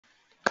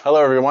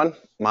Hello, everyone.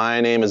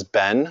 My name is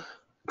Ben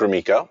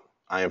Gromyko.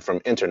 I am from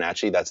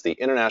InterNACHI. That's the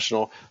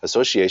International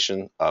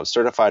Association of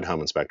Certified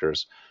Home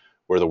Inspectors.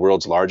 We're the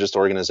world's largest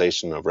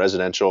organization of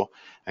residential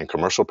and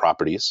commercial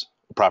property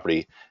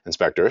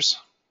inspectors.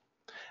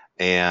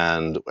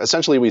 And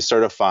essentially, we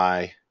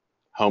certify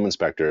home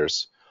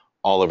inspectors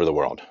all over the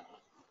world.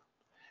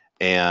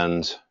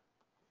 And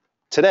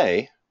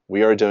today,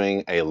 we are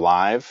doing a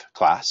live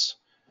class.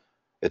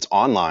 It's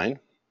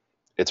online,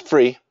 it's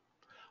free,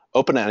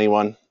 open to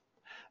anyone,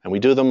 and we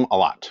do them a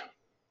lot.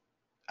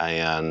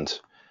 And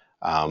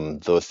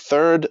the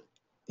third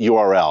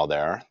URL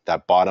there,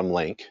 that bottom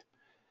link,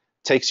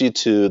 takes you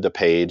to the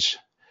page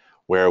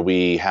where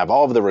we have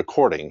all of the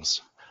recordings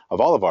of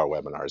all of our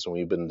webinars, and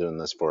we've been doing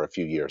this for a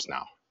few years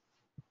now.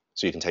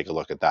 So you can take a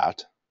look at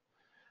that.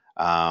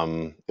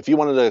 If you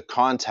wanted to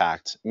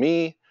contact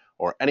me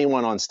or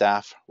anyone on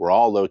staff, we're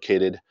all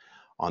located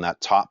on that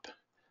top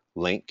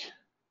link.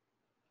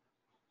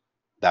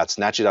 That's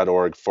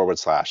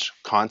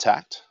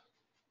nachi.org/contact.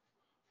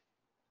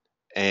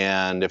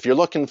 And if you're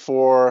looking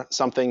for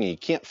something, you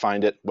can't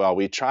find it, well,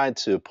 we tried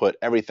to put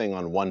everything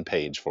on one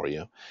page for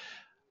you.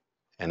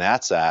 And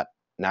that's at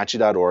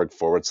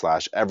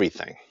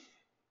nachi.org/everything.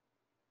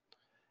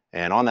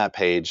 And on that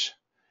page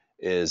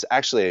is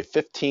actually a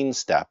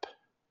 15-step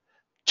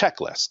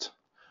checklist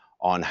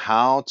on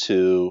how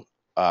to,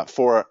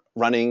 for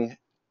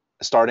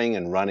starting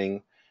and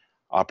running,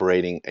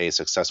 operating a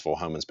successful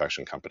home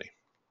inspection company.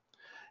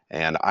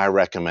 And I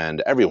recommend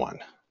everyone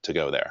to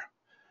go there.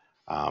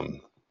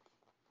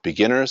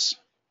 Beginners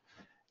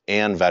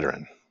and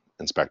veteran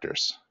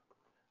inspectors,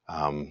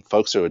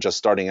 folks who are just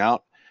starting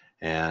out,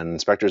 and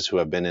inspectors who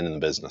have been in the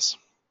business.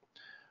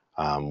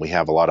 We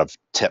have a lot of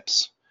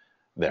tips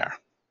there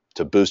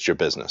to boost your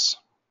business.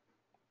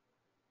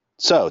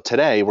 So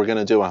today we're going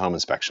to do a home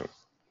inspection.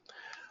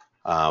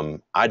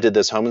 I did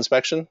this home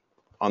inspection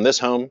on this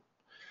home a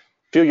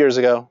few years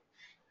ago.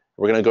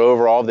 We're going to go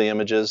over all the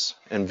images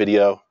and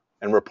video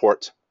and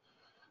report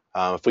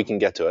if we can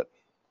get to it.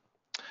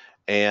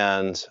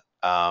 And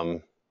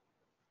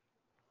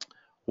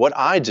what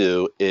I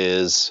do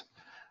is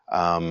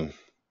I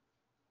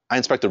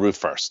inspect the roof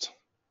first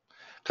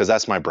because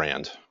that's my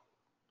brand.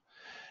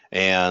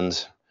 And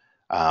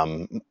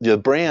the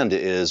brand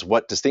is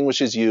what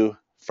distinguishes you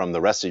from the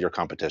rest of your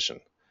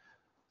competition.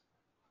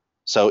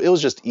 So it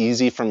was just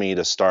easy for me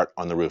to start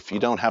on the roof. You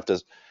don't have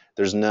to,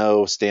 there's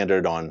no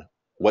standard on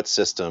what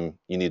system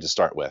you need to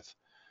start with.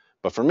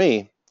 But for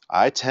me,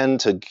 I tend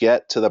to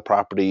get to the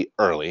property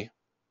early,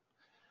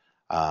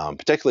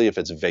 particularly if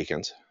it's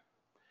vacant,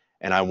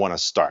 and I want to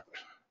start.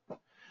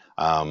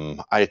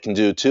 I can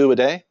do 2 a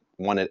day,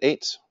 1 at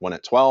 8, 1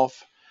 at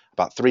 12,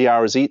 about 3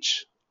 hours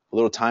each, a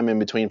little time in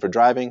between for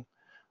driving.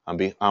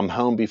 I'm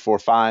home before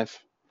 5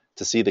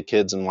 to see the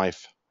kids and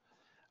wife.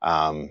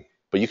 But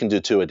you can do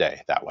 2 a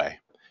day that way,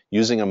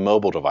 using a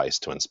mobile device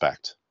to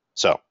inspect.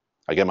 So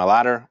I get my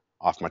ladder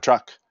off my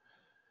truck,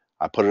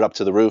 I put it up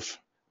to the roof,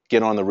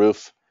 get on the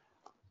roof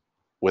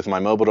with my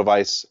mobile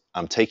device.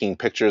 I'm taking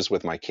pictures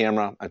with my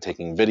camera, I'm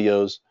taking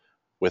videos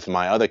with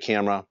my other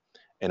camera,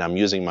 and I'm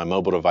using my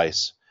mobile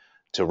device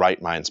to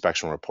write my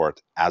inspection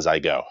report as I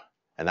go.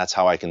 And that's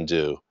how I can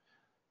do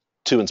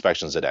 2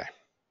 inspections a day.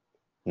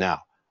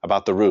 Now,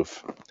 about the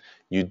roof,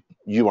 you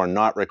are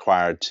not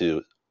required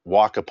to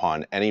walk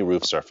upon any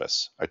roof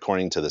surface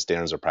according to the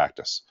standards of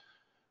practice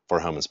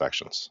for home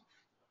inspections.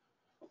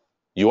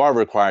 You are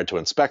required to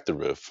inspect the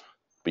roof,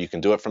 but you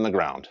can do it from the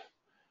ground.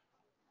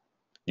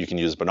 You can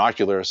use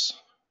binoculars.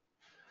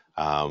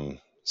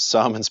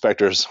 Some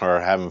inspectors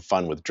are having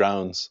fun with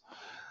drones.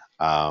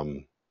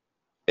 InterNACHI's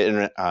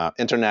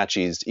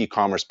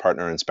e-commerce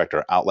partner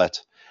inspector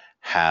outlet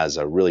has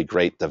a really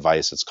great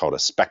device. It's called a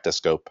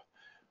spectoscope.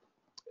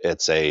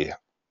 It's a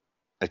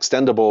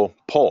extendable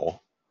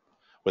pole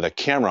with a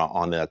camera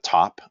on the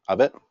top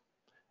of it.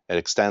 It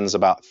extends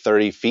about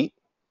 30 feet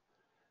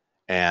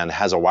and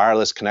has a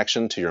wireless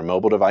connection to your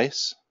mobile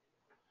device.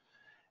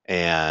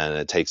 And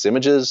it takes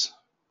images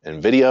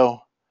and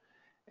video,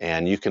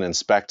 and you can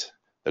inspect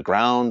the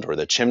ground or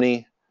the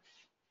chimney.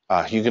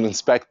 You can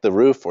inspect the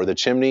roof or the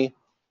chimney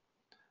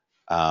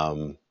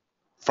from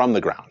the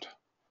ground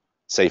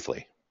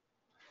safely.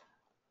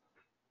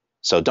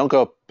 So don't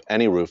go up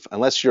any roof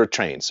unless you're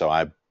trained. So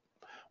I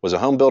was a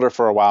home builder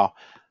for a while,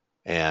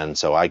 and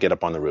so I get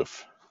up on the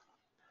roof.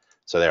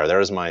 So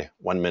there's my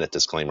 1-minute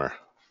disclaimer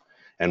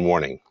and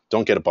warning.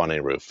 Don't get up on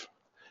any roof.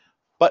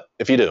 But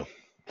if you do,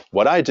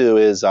 what I do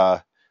is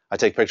I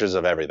take pictures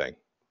of everything.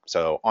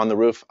 So on the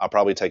roof, I'll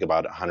probably take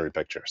about 100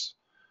 pictures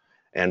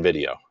and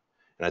video.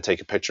 And I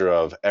take a picture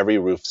of every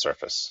roof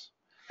surface,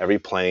 every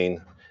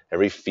plane,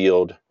 every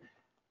field,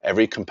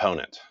 every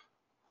component.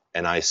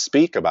 And I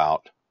speak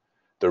about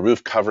the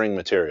roof covering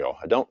material.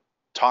 I don't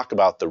talk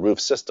about the roof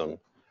system.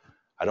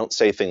 I don't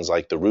say things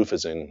like the roof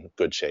is in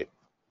good shape.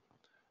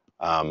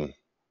 I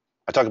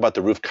talk about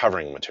the roof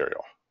covering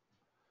material.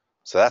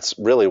 So that's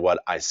really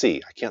what I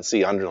see. I can't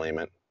see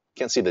underlayment,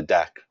 can't see the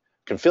deck,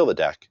 can feel the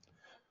deck,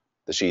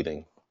 the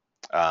sheathing.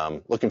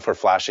 Looking for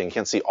flashing,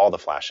 can't see all the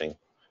flashing.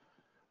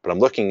 but I'm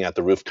looking at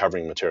the roof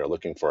covering material,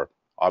 looking for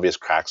obvious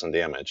cracks and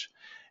damage.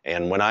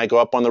 And when I go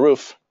up on the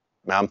roof,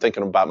 now I'm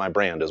thinking about my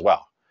brand as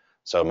well.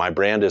 So my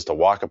brand is to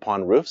walk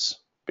upon roofs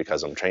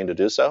because I'm trained to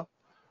do so,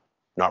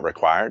 not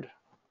required.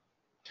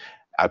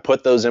 I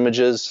put those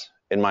images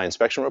in my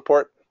inspection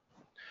report.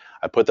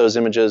 I put those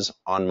images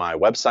on my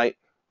website,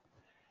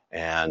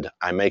 and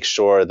I make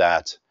sure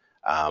that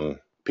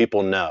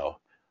people know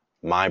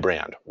my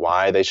brand,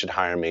 why they should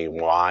hire me,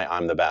 why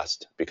I'm the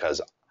best,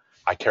 because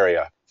I carry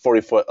a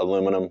 40-foot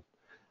aluminum,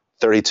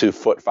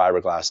 32-foot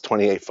fiberglass,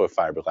 28-foot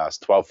fiberglass,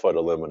 12-foot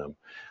aluminum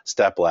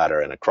step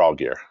ladder, and a crawl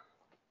gear.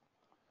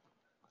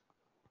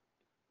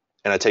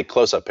 And I take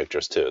close-up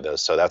pictures too.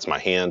 So that's my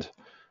hand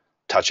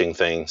touching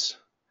things.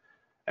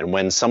 And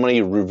when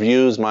somebody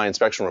reviews my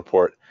inspection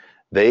report,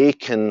 they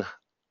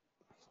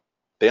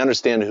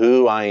understand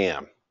who I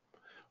am,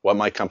 what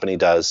my company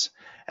does,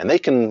 and they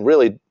can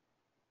really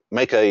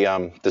make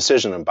a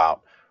decision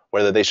about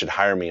whether they should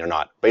hire me or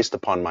not based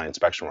upon my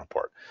inspection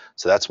report.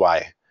 So that's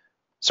why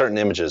certain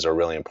images are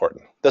really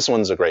important. This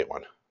one's a great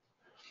one.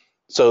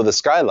 So the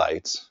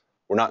skylights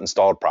were not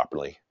installed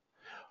properly.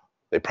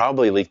 They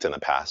probably leaked in the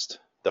past.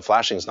 The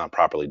flashing is not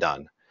properly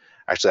done.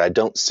 Actually, I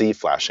don't see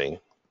flashing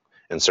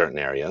in certain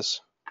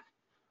areas.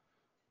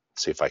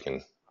 Let's see if I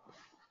can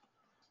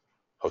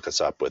hook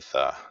us up with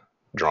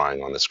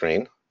drawing on the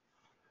screen.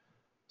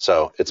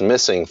 So it's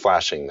missing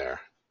flashing there.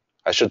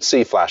 I should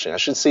see flashing. I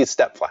should see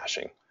step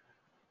flashing.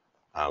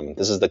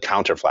 This is the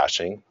counter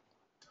flashing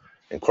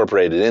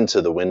incorporated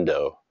into the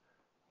window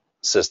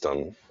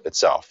system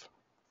itself.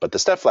 But the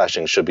step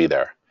flashing should be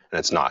there, and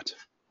it's not.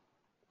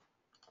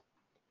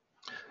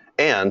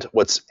 And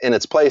what's in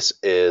its place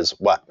is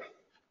what?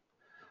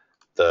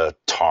 The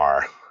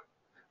tar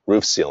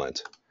roof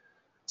sealant.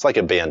 It's like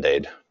a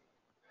Band-Aid.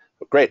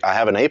 Great, I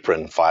have an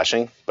apron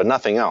flashing, but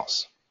nothing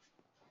else.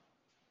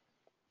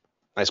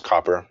 Nice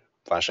copper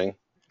flashing.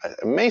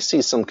 I may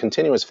see some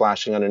continuous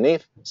flashing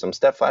underneath, some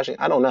step flashing.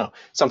 I don't know.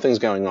 Something's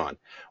going on.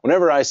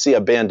 Whenever I see a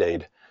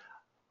Band-Aid,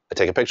 I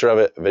take a picture of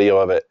it, a video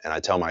of it, and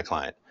I tell my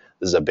client,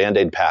 this is a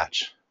Band-Aid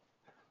patch.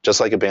 Just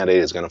like a Band-Aid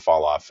is going to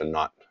fall off and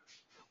not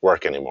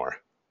work anymore.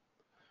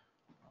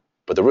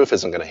 But the roof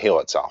isn't going to heal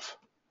itself.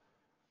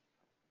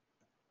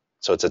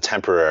 So it's a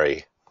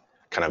temporary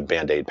kind of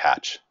Band-Aid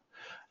patch.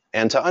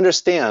 And to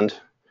understand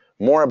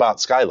more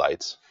about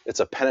skylights,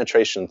 it's a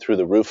penetration through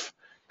the roof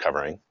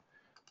covering.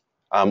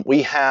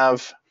 We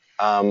have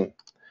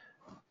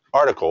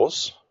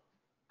articles.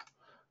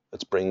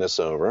 Let's bring this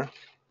over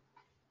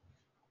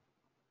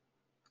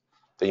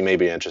that you may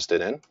be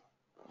interested in.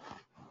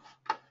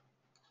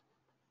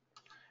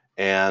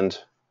 And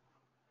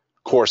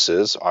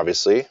courses,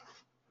 obviously,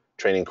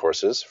 training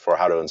courses for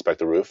how to inspect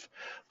the roof.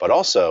 But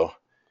also,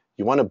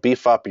 you want to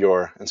beef up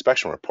your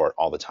inspection report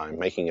all the time,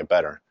 making it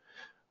better.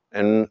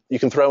 And you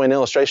can throw in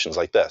illustrations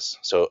like this.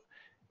 So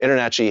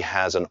InterNACHI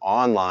has an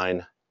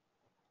online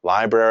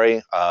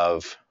library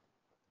of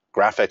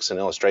graphics and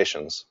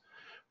illustrations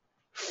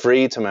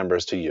free to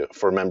members to use,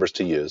 for members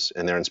to use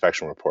in their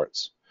inspection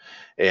reports.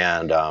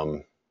 And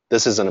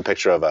this isn't a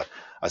picture of a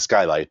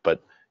skylight,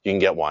 but you can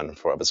get one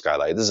of a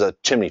skylight. This is a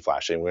chimney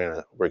flashing.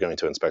 We're going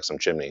to inspect some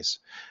chimneys.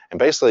 And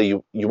basically,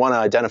 you want to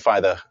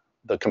identify the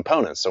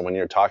components. So when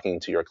you're talking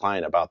to your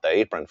client about the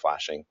apron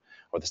flashing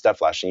or the step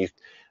flashing,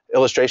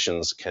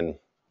 illustrations can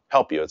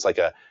help you. It's like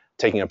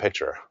taking a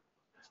picture.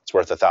 It's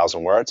worth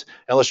 1,000 words.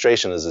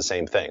 Illustration is the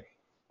same thing.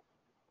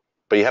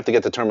 But you have to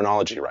get the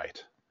terminology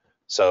right.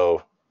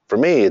 So for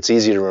me, it's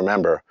easy to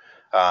remember.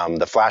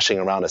 The flashing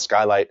around a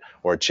skylight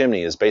or a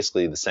chimney is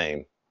basically the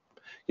same.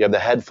 You have the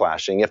head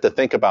flashing. You have to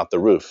think about the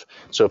roof.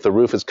 So if the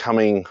roof is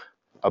coming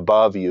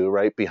above you,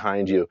 right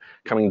behind you,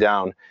 coming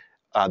down,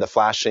 the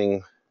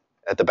flashing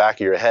at the back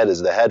of your head is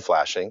the head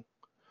flashing.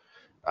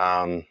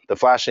 The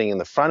flashing in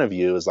the front of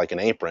you is like an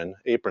apron.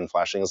 Apron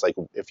flashing is like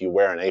if you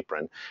wear an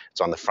apron.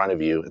 It's on the front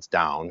of you. It's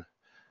down,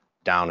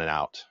 down and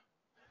out.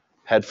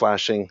 Head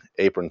flashing,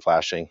 apron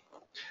flashing.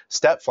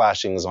 Step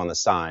flashing is on the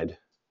side.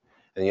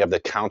 And you have the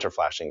counter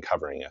flashing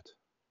covering it.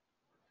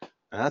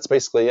 And that's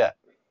basically it.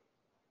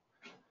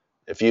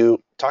 If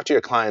you talk to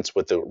your clients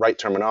with the right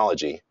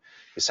terminology,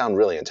 you sound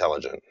really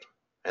intelligent.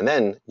 And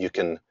then you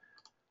can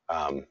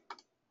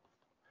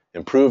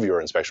improve your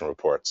inspection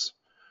reports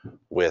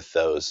with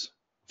those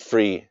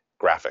free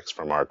graphics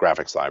from our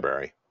graphics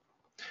library.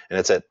 And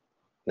it's at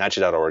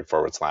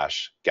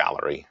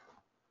nachi.org/gallery.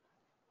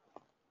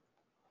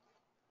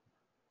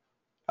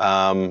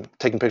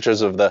 Taking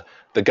pictures of the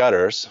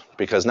gutters,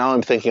 because now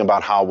I'm thinking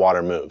about how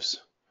water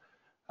moves.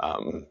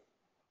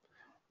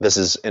 This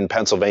is in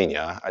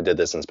Pennsylvania. I did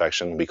this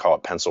inspection. We call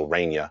it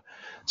Pennsylvania.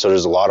 So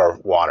there's a lot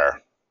of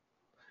water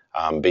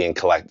being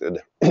collected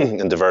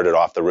and diverted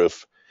off the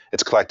roof.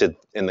 It's collected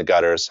in the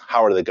gutters.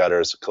 How are the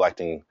gutters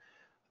collecting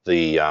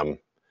the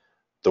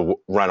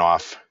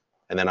runoff?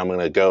 And then I'm going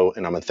to go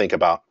and I'm going to think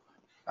about,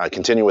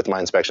 continue with my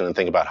inspection and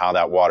think about how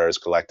that water is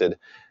collected,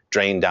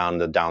 drained down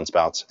the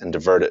downspouts, and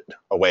diverted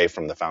away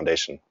from the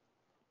foundation.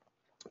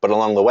 But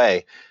along the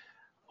way,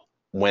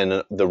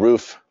 when the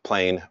roof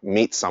plane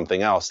meets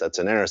something else that's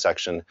an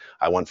intersection,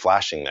 I want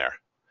flashing there.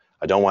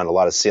 I don't want a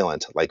lot of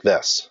sealant like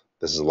this.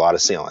 This is a lot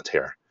of sealant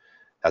here.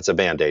 That's a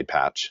Band-Aid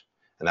patch,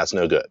 and that's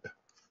no good.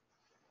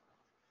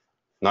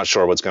 Not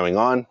sure what's going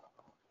on.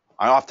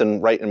 I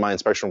often write in my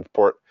inspection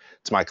report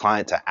to my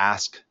client to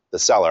ask the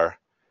seller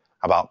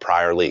about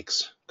prior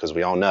leaks, because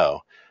we all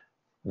know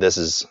this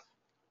is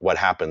what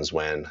happens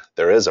when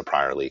there is a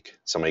prior leak.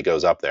 Somebody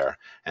goes up there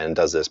and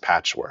does this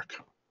patchwork.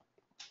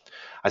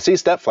 I see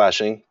step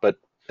flashing, but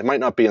it might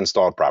not be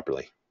installed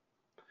properly.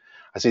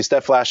 I see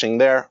step flashing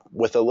there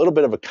with a little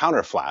bit of a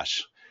counter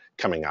flash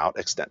coming out,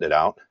 extended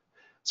out.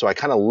 So I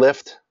kind of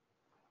lift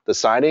the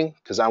siding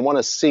because I want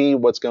to see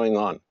what's going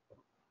on.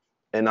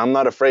 And I'm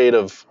not afraid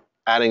of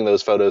adding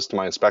those photos to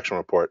my inspection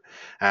report.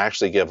 I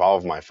actually give all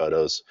of my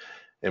photos,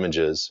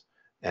 images,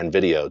 and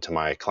video to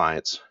my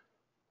clients.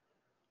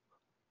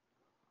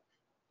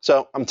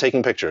 So I'm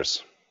taking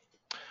pictures.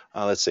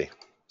 Let's see.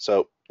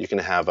 So you can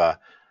have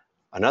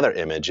another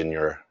image in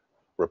your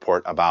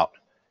report about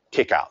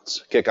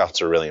kickouts.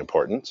 Kickouts are really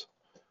important.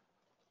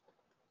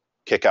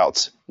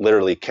 Kickouts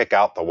literally kick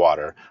out the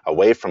water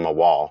away from a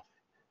wall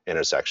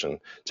intersection,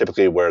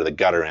 typically where the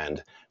gutter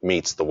end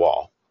meets the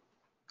wall.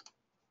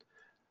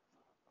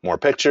 More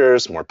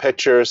pictures, more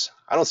pictures.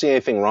 I don't see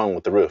anything wrong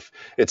with the roof.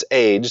 It's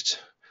aged.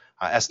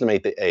 I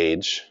estimate the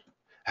age.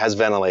 It has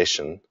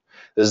ventilation.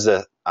 This is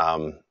a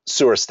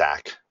sewer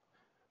stack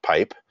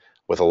pipe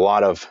with a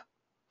lot of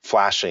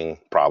flashing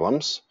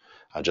problems,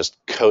 just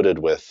coated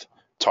with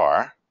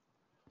tar.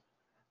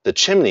 The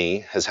chimney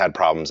has had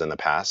problems in the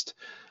past.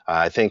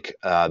 I think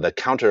the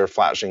counter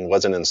flashing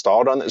wasn't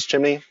installed on this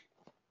chimney.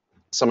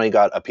 Somebody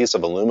got a piece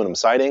of aluminum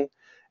siding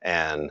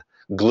and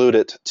glued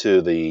it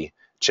to the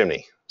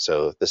chimney.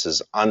 So this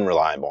is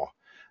unreliable,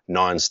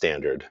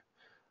 non-standard,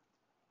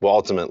 will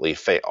ultimately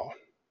fail.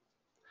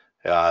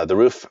 The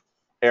roof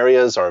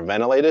areas are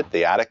ventilated.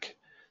 The attic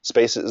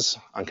spaces,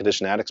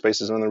 unconditioned attic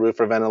spaces on the roof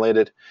are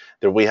ventilated.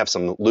 We have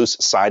some loose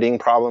siding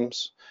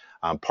problems.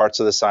 Parts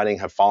of the siding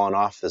have fallen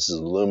off. This is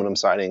aluminum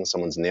siding.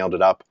 Someone's nailed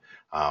it up,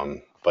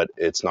 but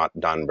it's not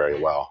done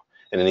very well,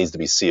 and it needs to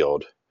be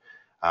sealed.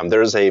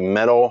 There's a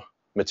metal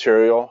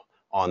material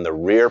on the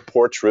rear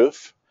porch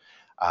roof.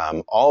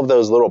 All of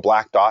those little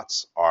black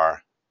dots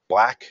are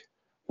black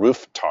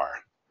roof tar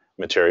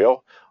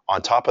material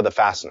on top of the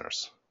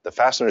fasteners. The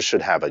fasteners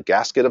should have a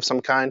gasket of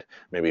some kind,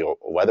 maybe a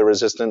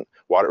weather-resistant,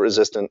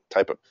 water-resistant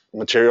type of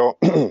material.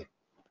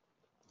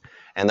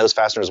 And those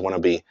fasteners want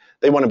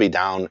to be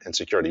down and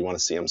secured. You want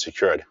to see them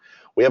secured.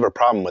 We have a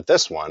problem with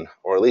this one,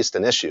 or at least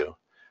an issue,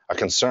 a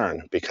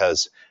concern,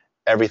 because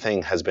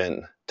everything has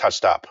been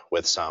touched up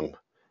with some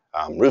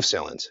roof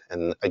sealant.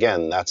 And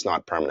again, that's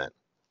not permanent.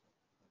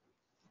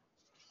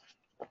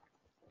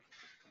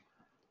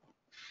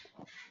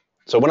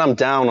 So when I'm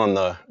down on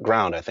the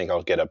ground, I think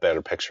I'll get a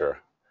better picture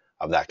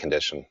of that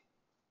condition.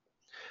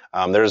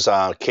 There's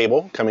a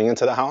cable coming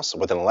into the house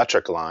with an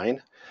electric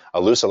line, a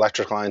loose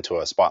electric line to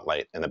a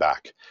spotlight in the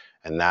back,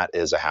 and that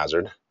is a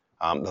hazard.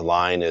 The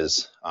line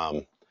is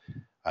a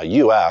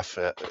UF,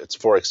 it's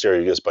for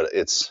exterior use, but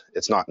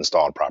it's not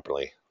installed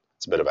properly.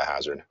 It's a bit of a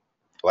hazard,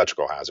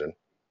 electrical hazard.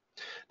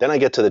 Then I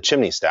get to the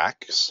chimney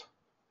stacks.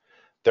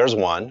 There's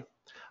one.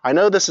 I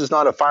know this is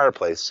not a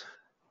fireplace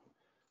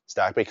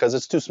stack because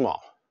it's too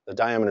small. The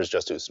diameter is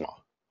just too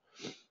small.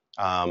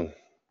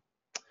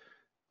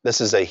 This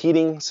is a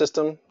heating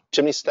system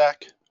chimney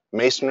stack,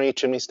 masonry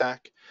chimney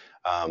stack.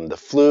 The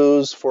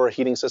flues for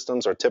heating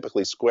systems are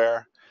typically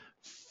square.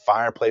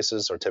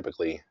 Fireplaces are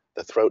typically,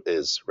 the throat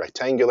is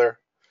rectangular.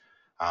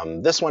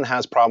 This one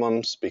has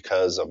problems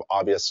because of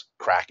obvious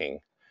cracking.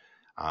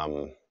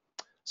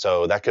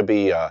 So that could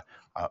be a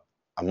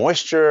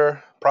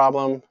moisture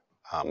problem.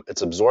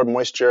 It's absorbed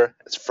moisture.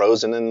 It's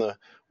frozen in the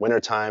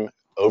wintertime,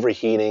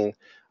 overheating,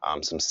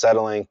 some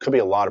settling. Could be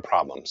a lot of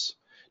problems.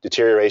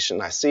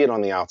 Deterioration, I see it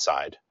on the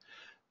outside.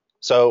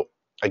 So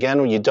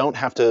again, you don't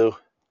have to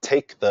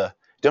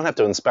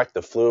inspect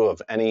the flue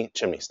of any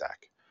chimney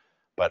stack,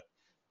 but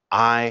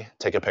I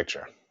take a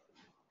picture.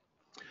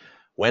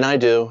 When I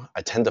do,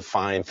 I tend to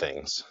find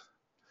things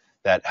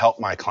that help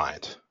my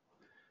client.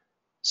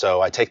 So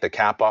I take the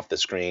cap off the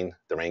screen,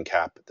 the rain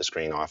cap, the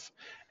screen off,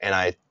 and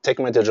I take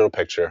my digital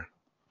picture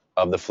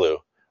of the flue,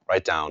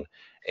 write down.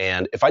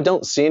 And if I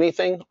don't see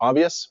anything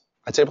obvious,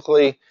 I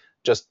typically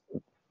just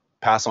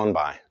pass on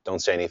by, don't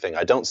say anything.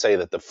 I don't say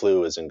that the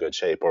flue is in good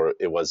shape or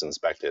it was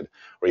inspected,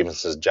 or even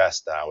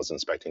suggest that I was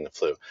inspecting the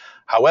flue.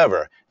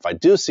 However, if I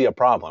do see a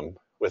problem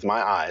with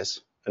my eyes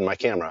and my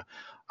camera,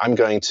 I'm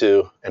going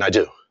to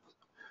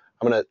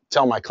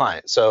tell my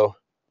client. So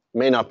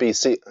may not be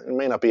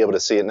able to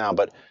see it now,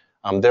 but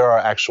there are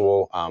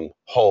actual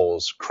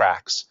holes,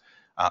 cracks,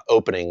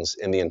 openings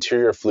in the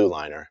interior flue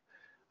liner,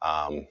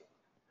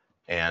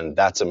 and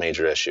that's a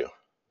major issue,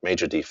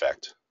 major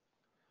defect.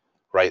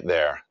 Right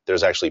there,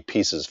 there's actually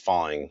pieces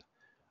falling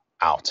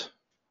out.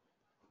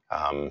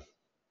 And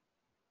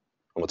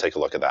we'll take a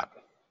look at that.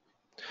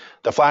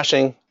 The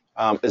flashing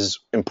is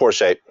in poor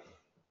shape,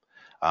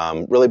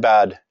 really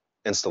bad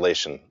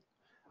installation,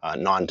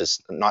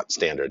 not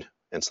standard.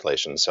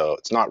 installation, so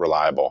it's not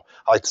reliable.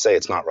 I like to say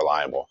it's not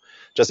reliable.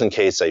 Just in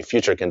case a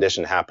future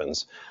condition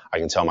happens, I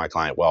can tell my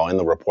client, well, in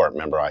the report,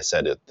 remember I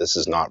said this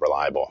is not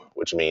reliable,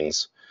 which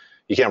means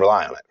you can't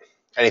rely on it.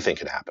 Anything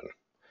could happen.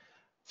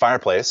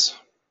 Fireplace,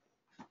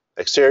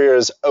 exterior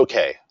is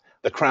okay.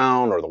 The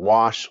crown or the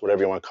wash,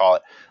 whatever you want to call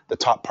it, the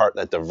top part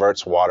that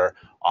diverts water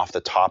off the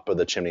top of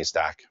the chimney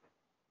stack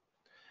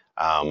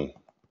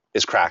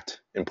is cracked,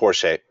 in poor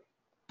shape,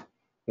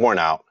 worn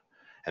out.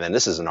 And then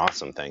this is an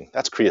awesome thing.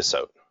 That's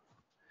creosote.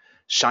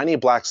 Shiny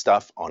black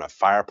stuff on a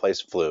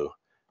fireplace flue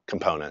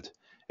component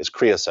is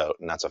creosote,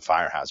 and that's a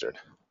fire hazard.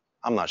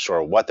 I'm not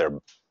sure what they're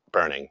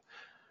burning.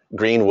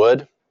 Green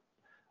wood,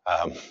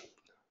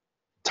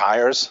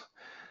 tires.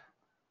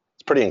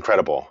 It's pretty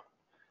incredible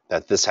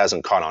that this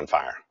hasn't caught on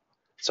fire.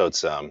 So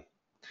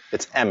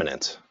it's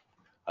imminent.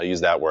 I'll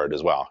use that word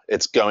as well.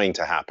 It's going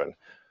to happen.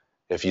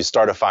 If you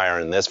start a fire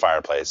in this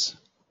fireplace,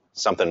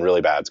 something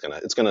really bad's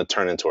gonna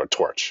turn into a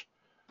torch.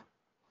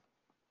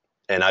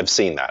 And I've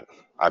seen that.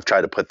 I've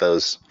tried to put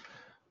those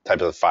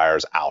types of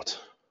fires out.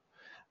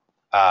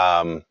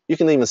 You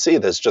can even see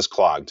this just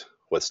clogged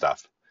with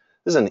stuff.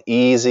 This is an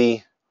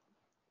easy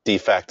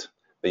defect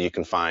that you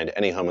can find,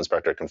 any home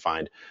inspector can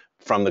find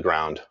from the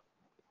ground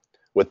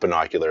with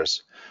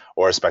binoculars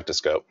or a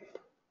spectroscope.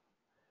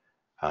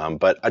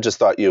 But I just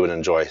thought you would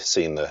enjoy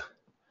seeing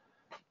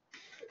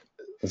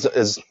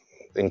is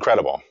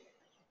incredible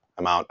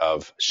amount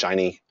of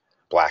shiny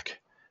black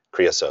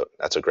creosote.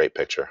 That's a great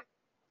picture.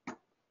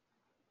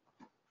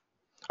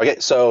 Okay,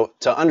 so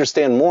to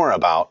understand more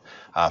about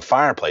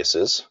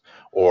fireplaces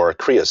or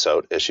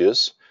creosote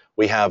issues,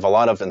 we have a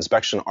lot of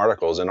inspection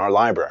articles in our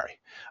library,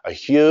 a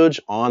huge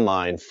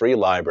online free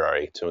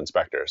library to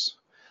inspectors,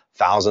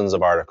 thousands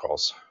of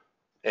articles.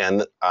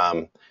 And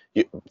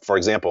for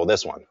example,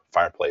 this one,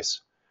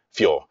 Fireplace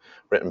Fuel,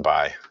 written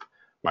by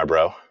my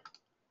bro.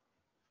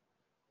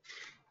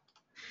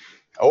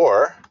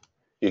 Or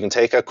you can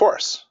take a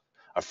course,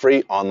 a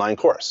free online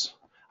course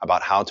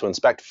about how to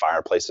inspect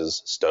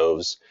fireplaces,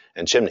 stoves,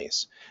 and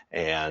chimneys.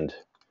 And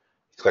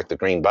click the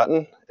green button,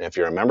 and if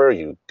you're a member,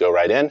 you go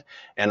right in.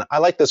 And I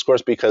like this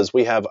course because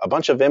we have a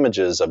bunch of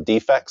images of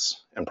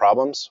defects and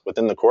problems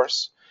within the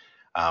course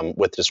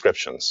with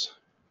descriptions.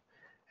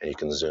 And you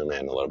can zoom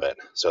in a little bit.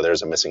 So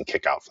there's a missing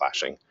kickout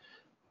flashing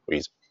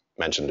we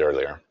mentioned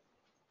earlier.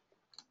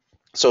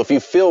 So if you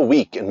feel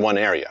weak in one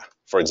area,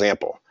 for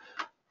example,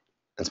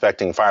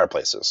 inspecting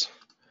fireplaces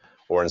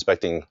or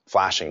inspecting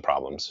flashing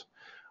problems,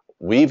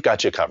 we've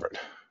got you covered.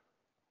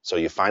 So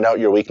you find out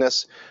your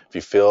weakness. If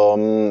you feel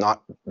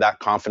not that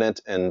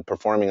confident in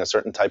performing a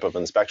certain type of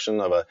inspection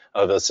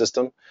of a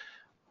system,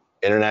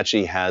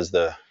 InterNACHI has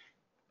the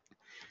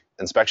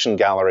inspection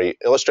gallery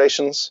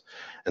illustrations,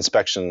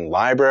 inspection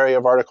library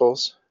of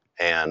articles,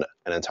 and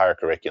an entire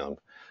curriculum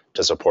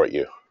to support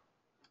you.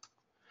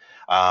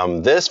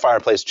 This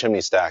fireplace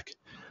chimney stack,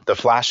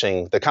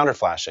 the counter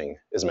flashing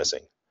is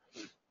missing.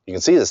 You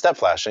can see the step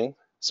flashing,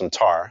 some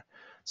tar.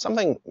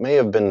 Something may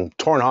have been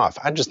torn off.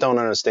 I just don't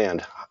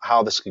understand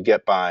how this could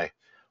get by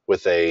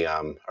with a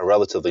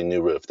relatively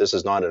new roof. This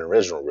is not an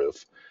original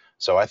roof.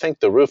 So I think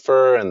the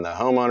roofer and the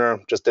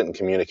homeowner just didn't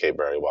communicate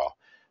very well.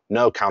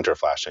 No counter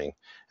flashing.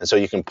 And so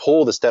you can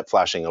pull the step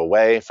flashing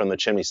away from the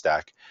chimney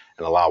stack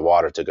and allow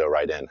water to go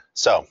right in.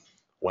 So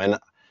when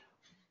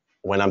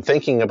I'm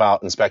thinking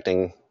about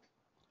inspecting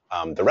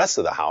the rest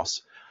of the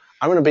house,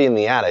 I'm going to be in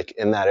the attic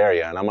in that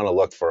area, and I'm going to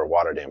look for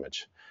water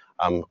damage.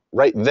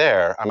 Right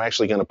there, I'm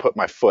actually going to put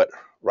my foot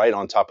right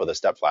on top of the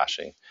step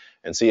flashing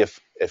and see if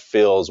it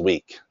feels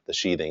weak, the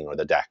sheathing or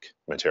the deck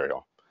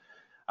material.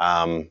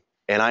 And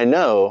I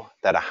know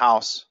that a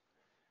house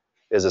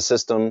is a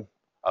system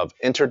of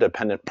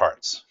interdependent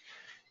parts.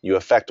 You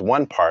affect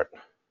one part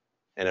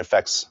and it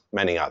affects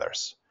many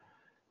others.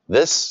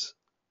 This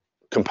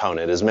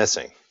component is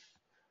missing.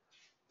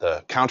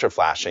 The counter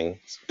flashing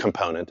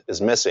component is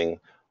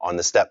missing on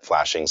the step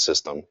flashing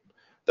system,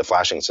 the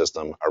flashing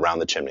system around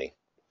the chimney.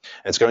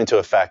 It's going to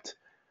affect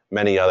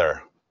many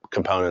other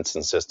components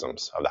and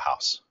systems of the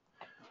house.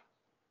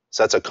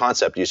 So that's a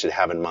concept you should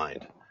have in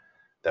mind,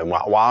 that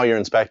while you're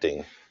inspecting,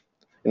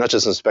 you're not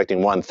just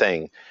inspecting one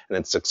thing and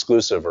it's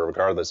exclusive or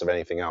regardless of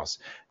anything else.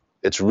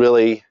 It's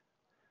really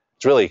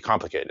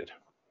complicated.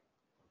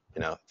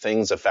 You know,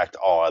 things affect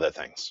all other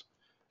things.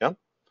 Yeah.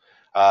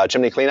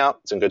 Chimney clean out,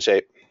 it's in good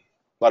shape.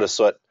 A lot of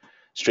soot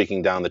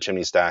streaking down the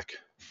chimney stack.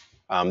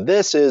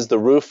 This is the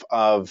roof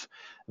of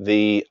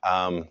the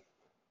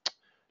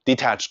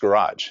detached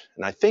garage.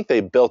 And I think they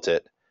built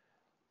it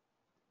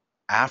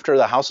after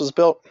the house was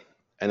built,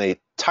 and they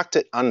tucked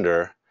it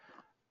under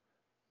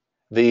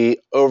the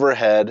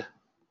overhead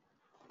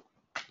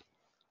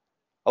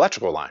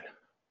electrical line.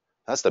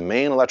 That's the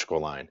main electrical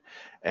line.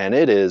 And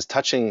it is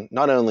touching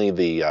not only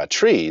the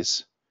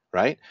trees,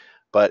 right,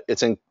 but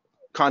it's in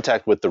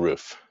contact with the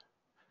roof.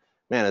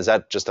 Man, is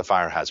that just a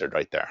fire hazard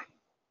right there?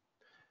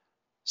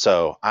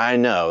 So I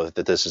know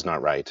that this is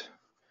not right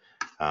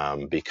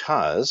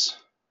because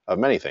of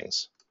many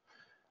things.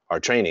 Our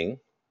training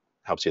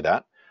helps you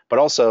that, but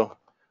also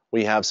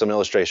we have some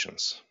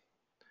illustrations.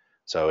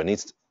 So it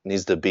needs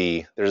needs to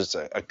be, there's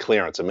a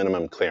clearance, a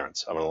minimum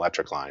clearance of an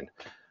electric line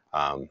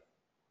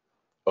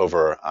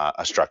over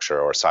a structure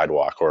or a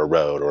sidewalk or a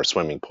road or a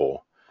swimming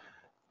pool.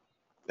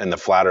 And the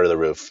flatter the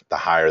roof, the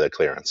higher the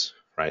clearance,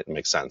 right? It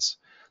makes sense.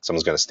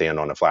 Someone's going to stand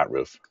on a flat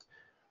roof.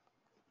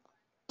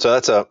 So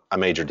that's a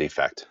major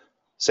defect.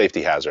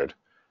 Safety hazard.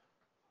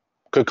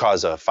 Could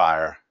cause a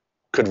fire,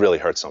 could really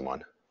hurt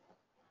someone.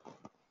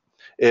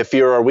 If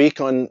you're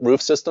weak on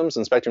roof systems,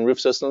 inspecting roof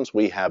systems,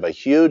 we have a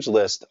huge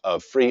list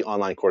of free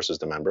online courses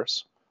to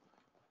members.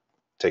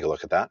 Take a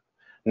look at that.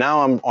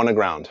 Now I'm on the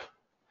ground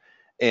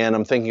and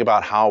I'm thinking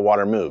about how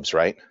water moves,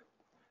 right?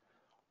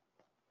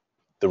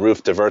 The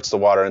roof diverts the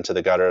water into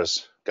the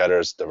gutters,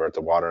 gutters divert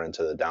the water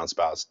into the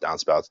downspouts,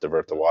 downspouts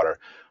divert the water,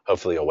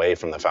 hopefully away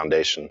from the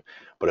foundation.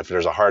 But if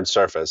there's a hard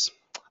surface,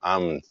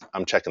 I'm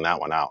checking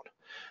that one out.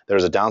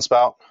 There's a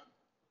downspout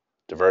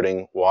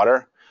diverting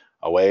water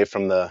away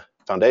from the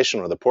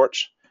foundation or the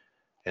porch,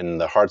 and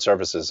the hard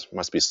surfaces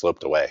must be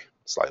sloped away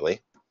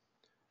slightly.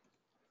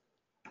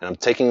 And I'm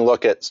taking a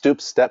look at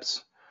stoops,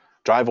 steps,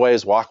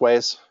 driveways,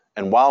 walkways,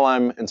 and while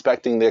I'm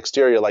inspecting the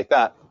exterior like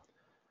that,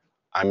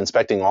 I'm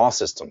inspecting all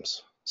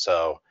systems.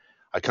 So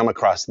I come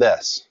across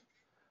this.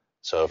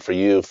 So for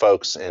you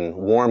folks in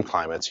warm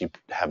climates, you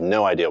have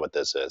no idea what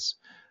this is.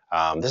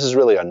 This is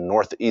really a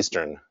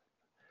northeastern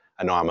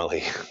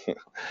anomaly.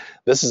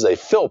 This is a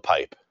fill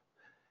pipe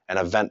and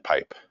a vent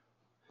pipe.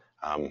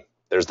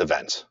 There's the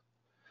vent.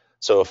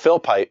 So a fill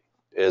pipe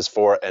is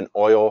for an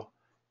oil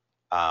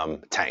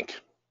tank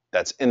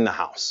that's in the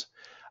house.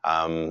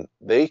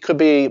 They could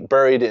be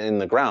buried in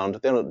the ground.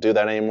 They don't do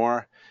that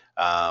anymore.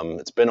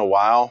 It's been a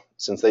while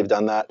since they've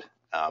done that.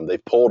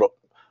 They've pulled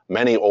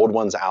many old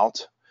ones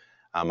out.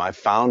 I've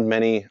found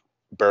many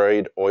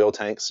buried oil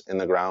tanks in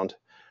the ground.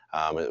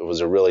 It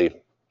was a really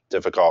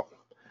difficult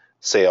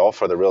sale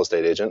for the real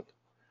estate agent.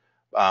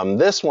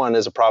 This one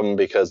is a problem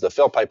because the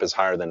fill pipe is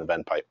higher than the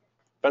vent pipe.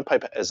 Vent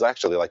pipe is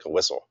actually like a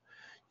whistle.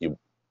 You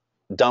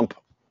dump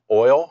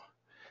oil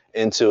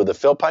into the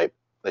fill pipe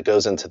that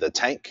goes into the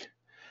tank.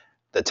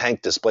 The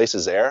tank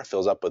displaces air,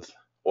 fills up with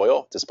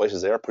oil,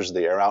 displaces air, pushes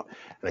the air out,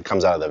 and it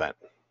comes out of the vent.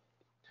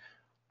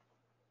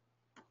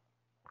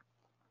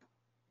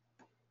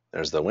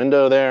 There's the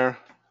window there.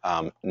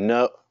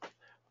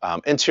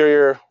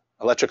 Interior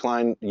electric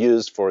line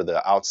used for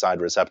the outside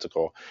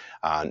receptacle,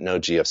 no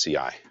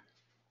GFCI.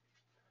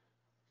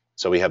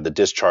 So we have the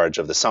discharge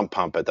of the sump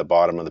pump at the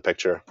bottom of the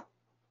picture.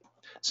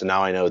 So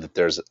now I know that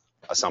there's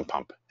a sump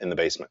pump in the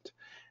basement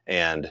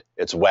and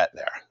it's wet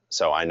there.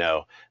 So I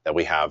know that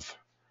we have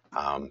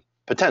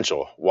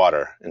potential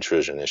water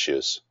intrusion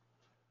issues.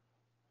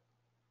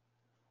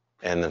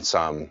 And then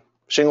some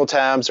shingle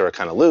tabs are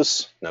kind of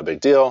loose, no big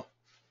deal.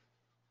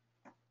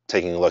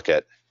 Taking a look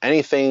at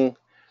anything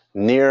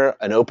near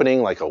an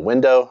opening like a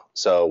window.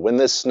 So when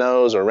this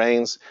snows or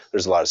rains,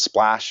 there's a lot of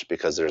splash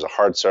because there's a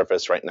hard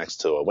surface right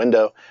next to a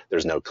window.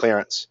 There's no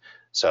clearance.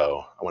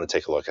 So I want to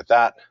take a look at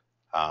that.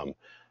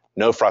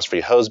 No frost-free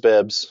hose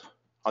bibs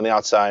on the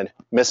outside.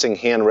 Missing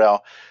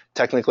handrail.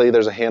 Technically,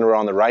 there's a handrail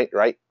on the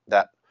right?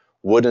 That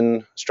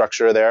wooden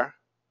structure there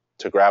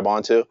to grab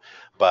onto.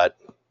 But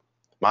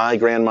my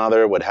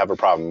grandmother would have a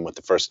problem with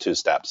the first two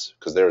steps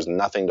because there's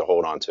nothing to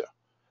hold onto.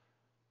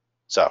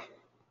 So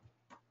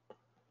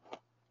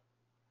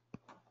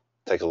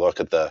take a look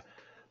at the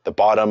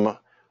bottom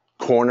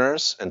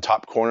corners and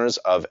top corners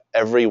of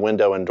every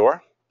window and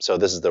door. So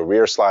this is the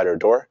rear slider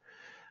door.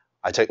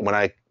 When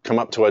I come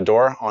up to a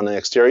door on the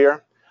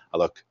exterior, I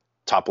look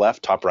top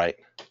left, top right,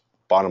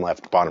 bottom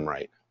left, bottom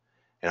right.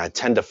 And I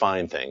tend to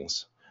find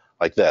things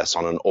like this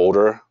on an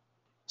older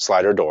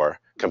slider door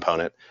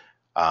component.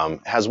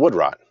 Has wood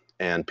rot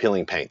and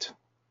peeling paint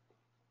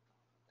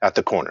at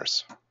the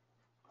corners,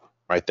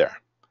 right there.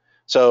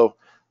 So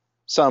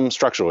some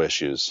structural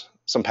issues,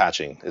 some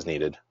patching is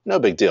needed. No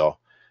big deal.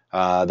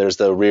 There's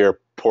the rear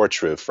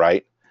porch roof,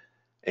 right?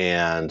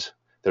 And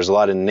there's a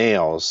lot of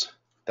nails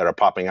that are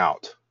popping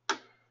out.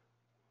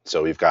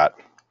 So we've got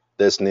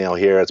this nail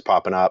here, it's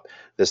popping up.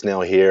 This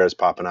nail here is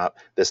popping up.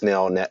 This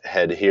nail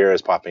head here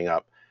is popping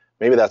up.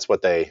 Maybe that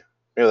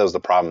was the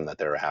problem that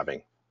they were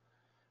having,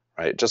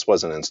 right? It just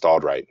wasn't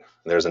installed right.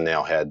 There's a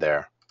nail head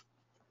there.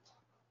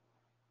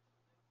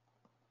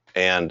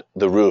 And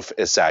the roof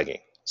is sagging.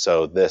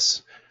 So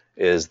this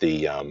is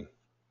the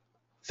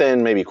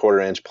thin, maybe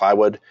quarter-inch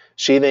plywood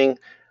sheathing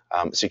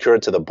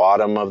secured to the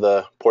bottom of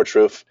the porch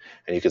roof.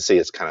 And you can see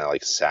it's kind of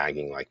like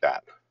sagging like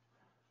that.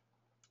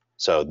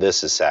 So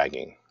this is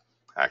sagging,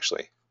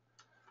 actually.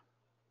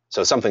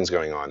 So something's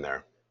going on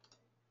there.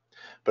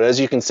 But as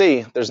you can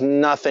see, there's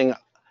nothing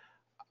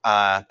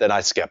that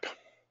I skip.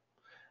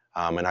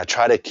 And I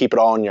try to keep it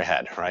all in your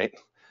head, right?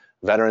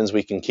 Veterans,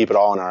 we can keep it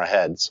all in our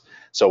heads.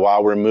 So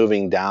while we're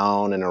moving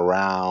down and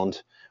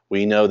around,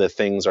 we know that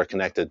things are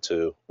connected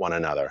to one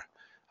another.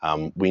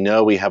 We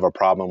know we have a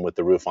problem with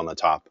the roof on the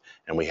top,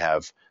 and we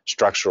have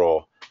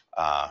structural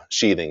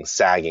sheathing,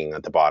 sagging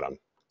at the bottom.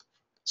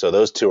 So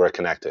those two are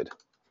connected.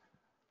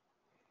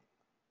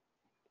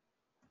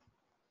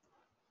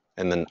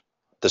 And then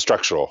the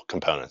structural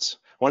components.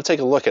 I want to take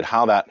a look at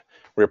how that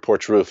rear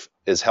porch roof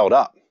is held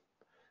up.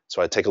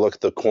 So I take a look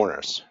at the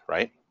corners,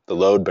 right? The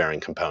load-bearing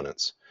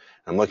components.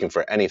 I'm looking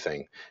for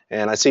anything,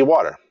 and I see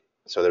water.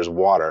 So there's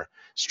water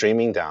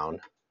streaming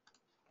down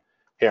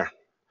here,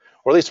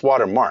 or at least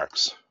water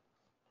marks.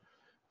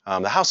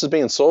 The house is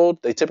being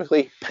sold. They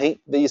typically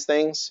paint these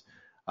things,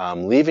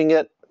 leaving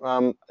it.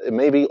 It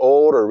may be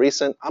old or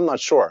recent. I'm not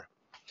sure.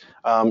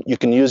 You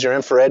can use your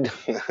infrared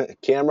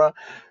camera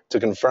to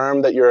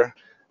confirm that you're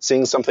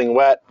seeing something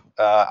wet.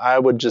 I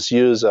would just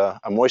use a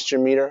moisture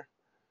meter,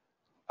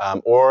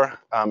 or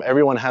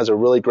everyone has a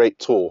really great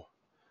tool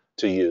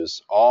to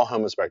use. All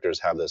home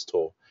inspectors have this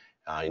tool.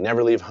 You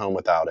never leave home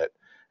without it.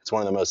 It's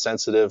one of the most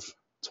sensitive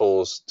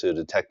tools to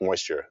detect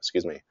moisture.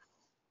 Excuse me.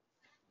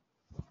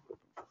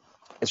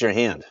 It's your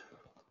hand.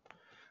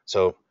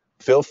 So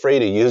feel free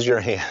to use your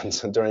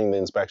hands during the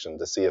inspection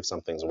to see if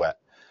something's wet.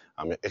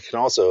 It can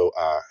also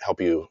help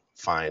you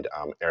find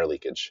air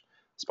leakage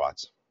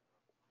spots.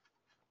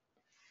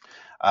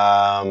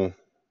 So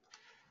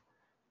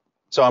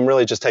I'm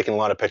really just taking a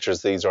lot of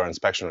pictures. These are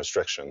inspection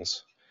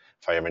restrictions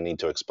if I ever need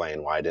to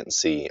explain why I didn't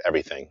see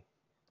everything.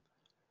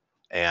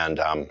 And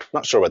I'm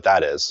not sure what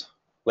that is.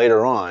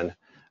 Later on,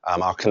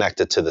 I'll connect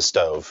it to the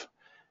stove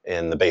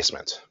in the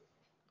basement.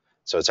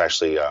 So it's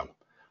actually a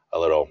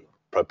little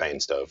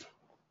propane stove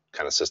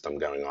kind of system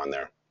going on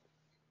there.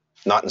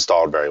 Not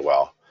installed very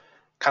well,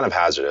 kind of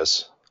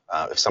hazardous.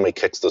 If somebody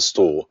kicks the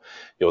stool,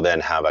 you'll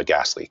then have a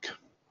gas leak.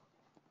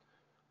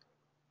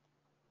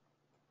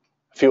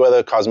 A few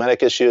other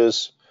cosmetic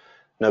issues,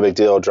 no big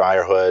deal.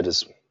 Dryer hood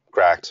is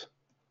cracked.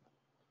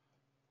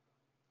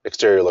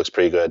 Exterior looks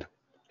pretty good.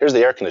 Here's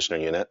the air conditioner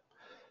unit.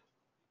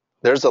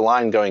 There's the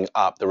line going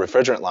up. The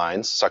refrigerant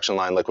lines, suction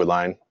line, liquid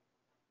line,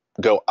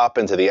 go up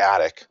into the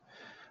attic.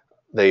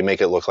 They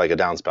make it look like a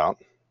downspout.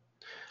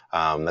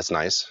 That's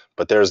nice.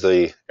 But there's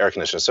the air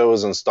conditioner. So it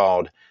was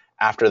installed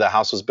after the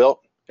house was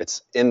built.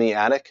 It's in the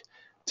attic.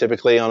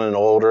 Typically on an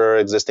older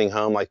existing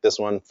home like this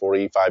one,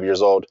 45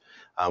 years old,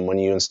 when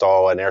you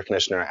install an air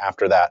conditioner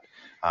after that,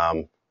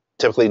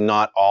 typically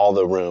not all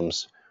the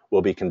rooms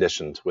will be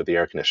conditioned with the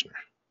air conditioner.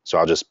 So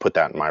I'll just put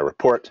that in my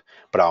report,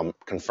 but I'll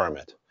confirm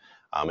it.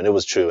 And it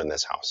was true in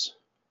this house.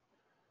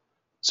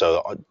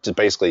 So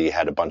basically you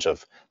had a bunch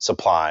of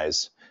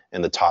supplies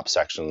in the top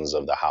sections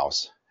of the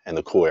house, and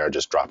the cool air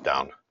just dropped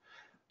down.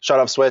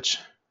 Shut-off switch,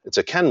 it's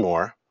a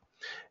Kenmore,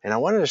 and I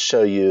wanted to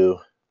show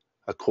you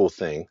a cool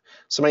thing.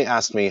 Somebody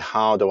asked me,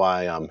 how do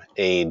I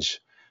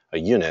age a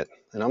unit?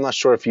 And I'm not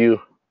sure if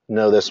you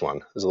know this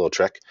one. There's a little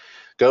trick.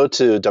 Go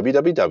to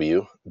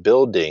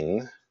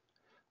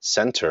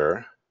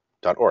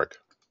www.buildingcenter.org.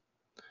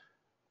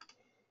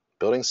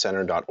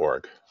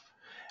 buildingcenter.org.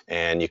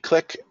 And you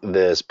click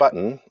this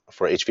button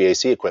for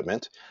HVAC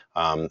equipment.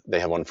 They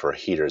have one for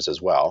heaters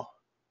as well.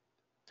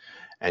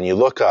 And you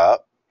look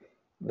up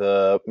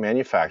the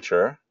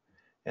manufacturer,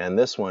 and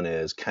this one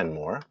is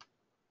Kenmore.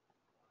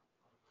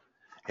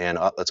 And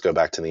let's go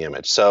back to the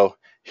image. So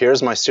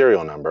here's my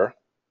serial number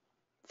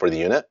for the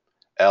unit,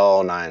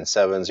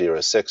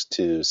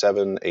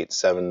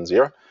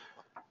 L970627870.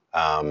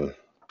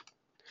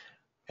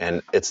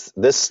 And it's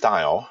this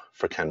style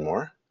for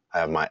Kenmore. I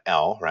have my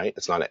L, right?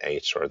 It's not an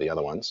H or the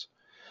other ones.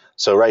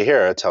 So right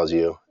here, it tells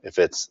you if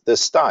it's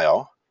this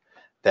style,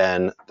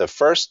 then the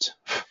first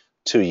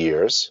 2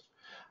 years,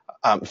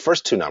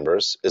 first two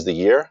numbers is the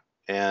year,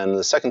 and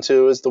the second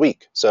two is the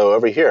week. So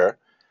over here,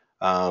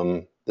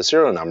 the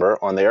serial number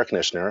on the air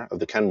conditioner of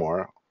the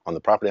Kenmore on the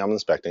property I'm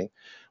inspecting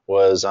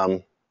was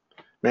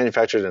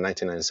manufactured in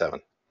 1997.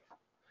 So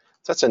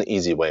that's an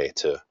easy way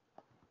to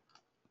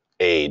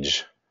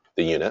age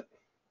the unit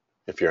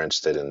if you're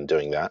interested in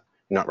doing that.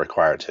 You're not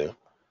required to.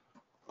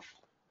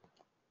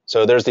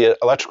 So there's the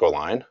electrical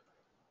line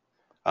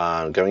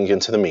going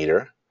into the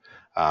meter.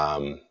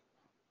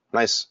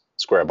 Nice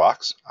square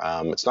box.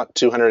 It's not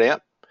 200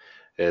 amp.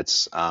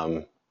 It's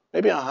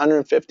maybe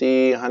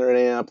 150, 100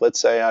 amp. Let's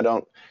say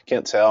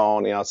can't tell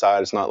on the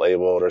outside. It's not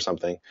labeled or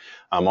something.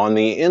 On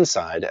the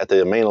inside, at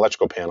the main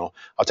electrical panel,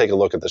 I'll take a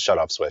look at the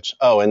shutoff switch.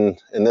 Oh, and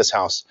in this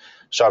house,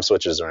 shutoff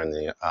switches are in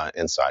the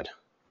inside.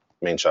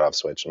 Main shutoff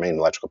switch, main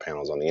electrical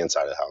panels on the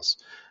inside of the house.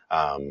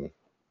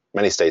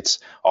 Many states,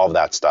 all of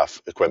that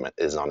stuff, equipment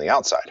is on the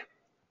outside.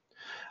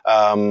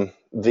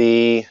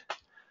 The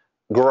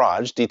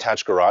garage,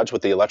 detached garage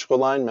with the electrical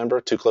line,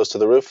 remember, too close to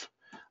the roof.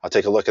 I'll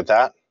take a look at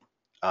that.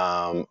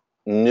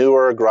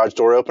 Newer garage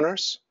door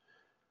openers,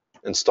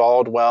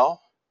 installed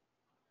well,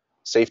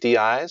 safety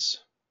eyes,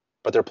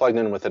 but they're plugged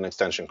in with an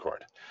extension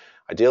cord.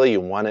 Ideally,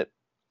 you want it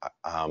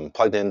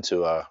plugged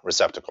into a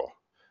receptacle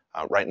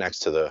right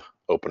next to the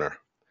opener,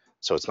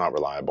 so it's not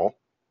reliable.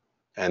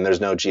 And there's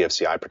no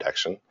GFCI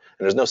protection, and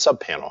there's no sub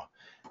panel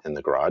in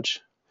the garage.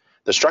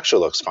 The structure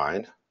looks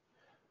fine.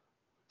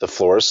 The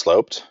floor is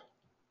sloped.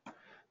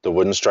 The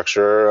wooden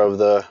structure of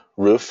the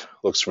roof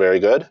looks very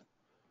good.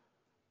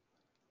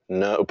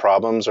 No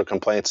problems or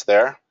complaints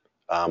there.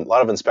 A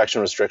lot of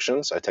inspection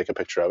restrictions. I take a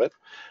picture of it.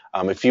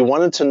 If you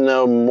wanted to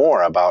know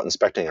more about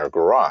inspecting our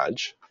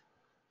garage,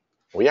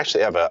 we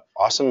actually have an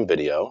awesome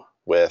video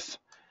with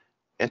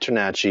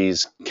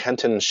InterNACHI's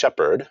Kenton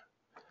Shepherd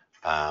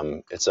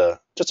It's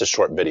just a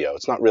short video.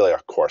 It's not really a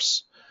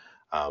course.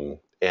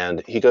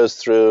 And he goes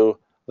through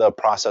the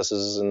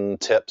processes and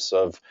tips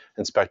of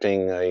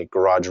inspecting a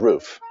garage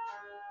roof.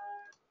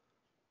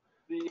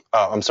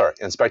 I'm sorry,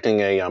 inspecting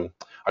a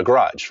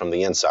garage from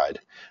the inside,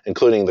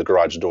 including the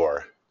garage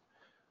door.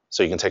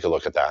 So you can take a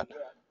look at that.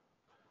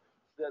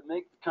 That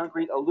make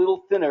concrete a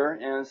little thinner,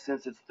 and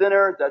since it's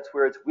thinner, that's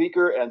where it's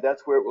weaker, and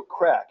that's where it will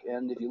crack.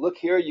 And if you look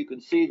here, you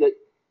can see that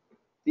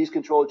these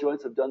control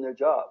joints have done their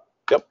job.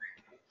 Yep.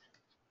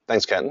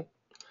 Thanks, Kenton.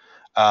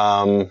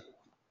 And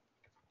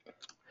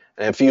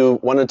if you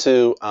wanted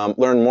to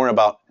learn more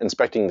about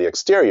inspecting the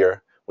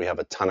exterior, we have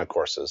a ton of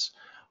courses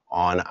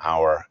on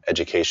our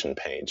education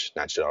page,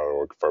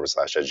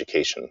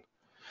 nachi.org/education.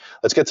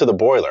 Let's get to the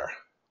boiler.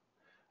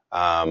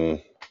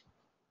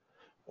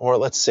 Or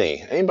let's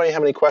see, anybody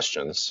have any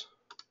questions?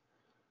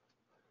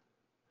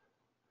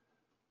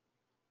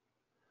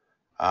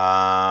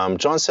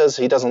 John says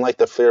he doesn't like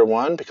the FLIR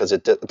one because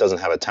it doesn't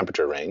have a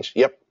temperature range.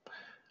 Yep.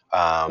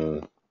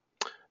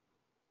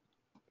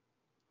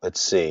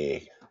 Let's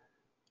see.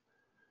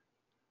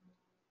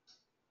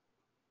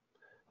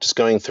 Just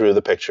going through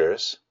the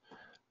pictures.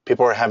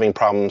 People are having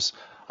problems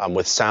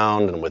with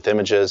sound and with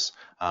images.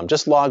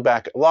 Just log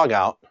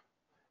out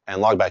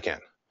and log back in.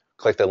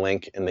 Click the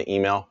link in the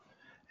email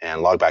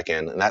and log back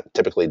in, and that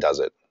typically does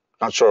it.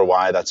 Not sure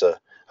why that's a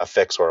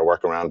fix or a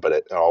workaround, but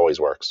it always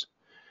works.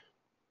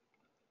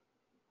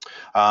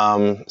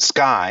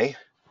 Sky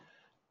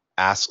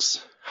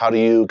asks, how do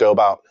you go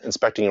about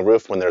inspecting a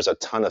roof when there's a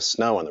ton of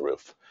snow on the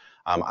roof?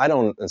 I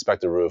don't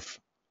inspect the roof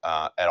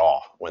at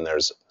all when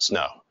there's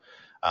snow.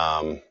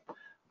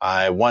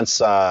 I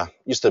once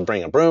used to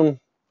bring a broom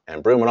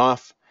and broom it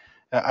off.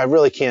 I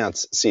really can't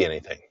see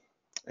anything.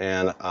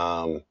 And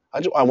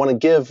I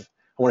want to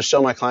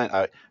show my client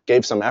I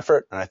gave some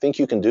effort, and I think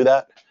you can do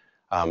that.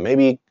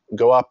 Maybe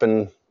go up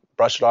and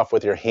brush it off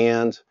with your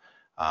hand.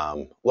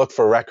 Look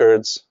for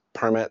records,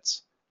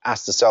 permits,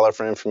 ask the seller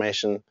for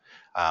information.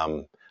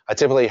 I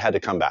typically had to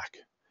come back,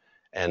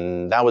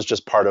 and that was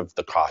just part of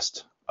the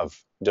cost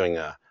of doing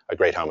a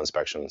great home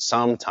inspection.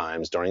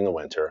 Sometimes during the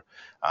winter,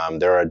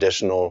 there are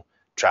additional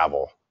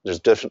travel.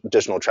 There's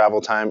additional travel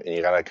time, and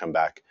you got to come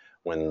back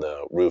when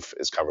the roof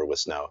is covered with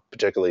snow,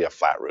 particularly a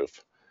flat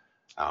roof.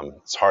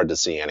 It's hard to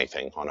see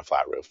anything on a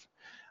flat roof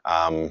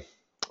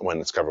when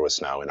it's covered with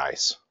snow and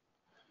ice.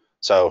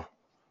 So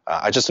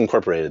I just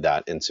incorporated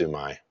that into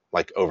my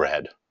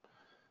overhead.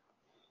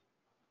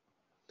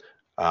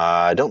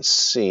 I don't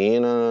see.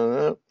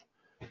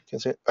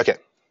 Can't see it. Okay.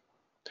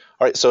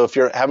 All right. So if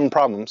you're having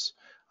problems,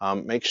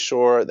 make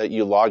sure that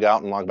you log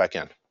out and log back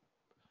in.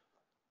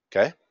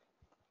 Okay.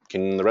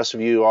 Can the rest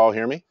of you all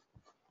hear me?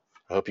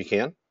 I hope you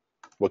can.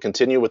 We'll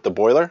continue with the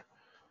boiler.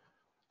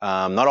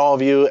 Not all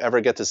of you ever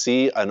get to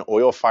see an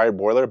oil-fired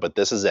boiler, but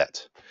this is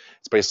it.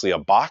 It's basically a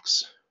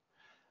box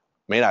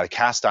made out of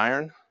cast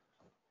iron,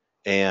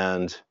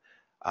 and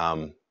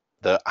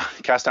the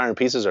cast iron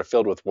pieces are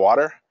filled with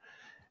water,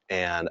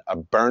 and a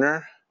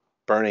burner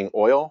burning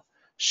oil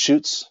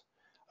shoots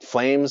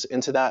flames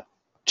into that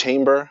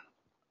chamber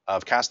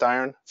of cast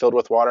iron filled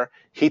with water,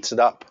 heats it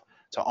up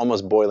to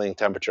almost boiling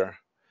temperature,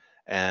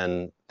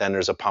 and then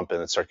there's a pump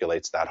and it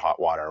circulates that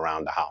hot water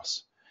around the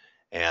house.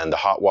 And the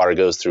hot water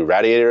goes through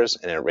radiators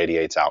and it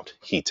radiates out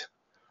heat.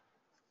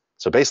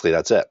 So basically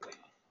that's it.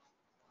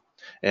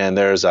 And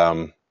there's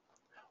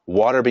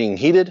water being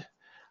heated.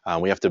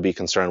 We have to be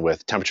concerned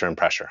with temperature and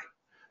pressure.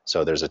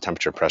 So there's a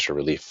temperature pressure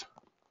relief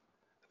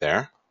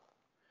there.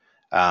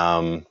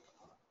 There's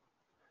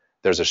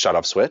a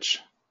shut-off switch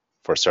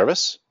for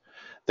service.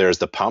 There's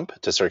the pump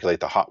to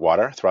circulate the hot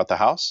water throughout the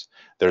house.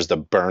 There's the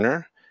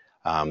burner.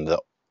 The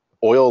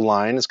oil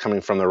line is coming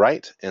from the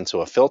right into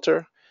a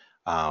filter.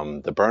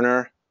 The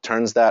burner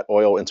turns that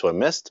oil into a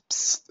mist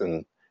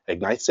and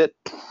ignites it,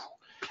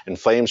 and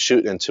flames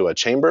shoot into a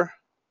chamber.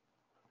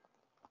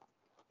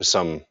 There's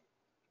some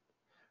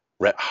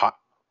hot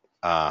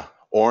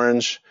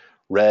orange,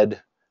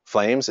 red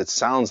flames. It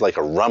sounds like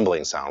a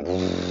rumbling sound,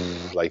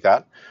 like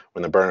that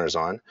when the burner's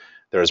on.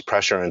 There's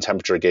pressure and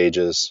temperature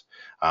gauges.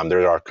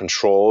 There are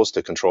controls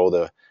to control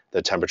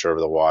the temperature of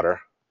the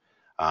water.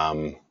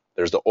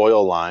 There's the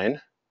oil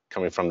line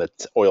coming from the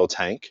oil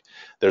tank.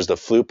 There's the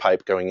flue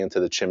pipe going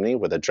into the chimney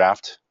with a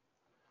draft.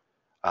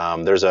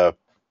 There's a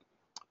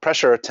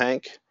pressure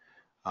tank,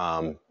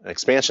 an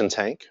expansion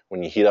tank.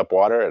 When you heat up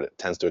water, it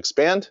tends to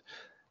expand,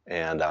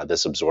 and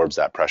this absorbs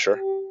that pressure.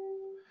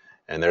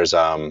 And there's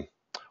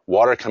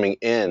water coming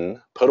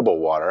in, potable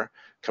water,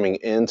 coming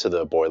into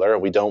the boiler.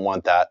 We don't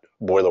want that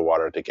boiler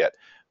water to get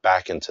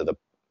back into the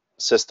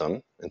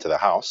system, into the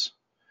house.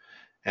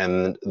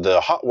 And the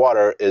hot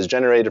water is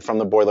generated from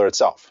the boiler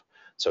itself.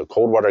 So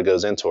cold water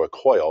goes into a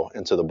coil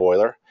into the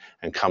boiler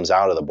and comes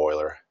out of the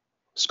boiler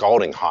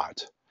scalding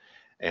hot.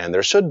 And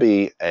there should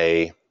be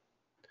a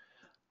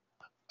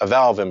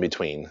valve in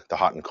between the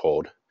hot and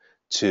cold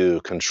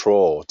to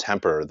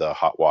temper the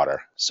hot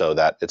water so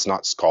that it's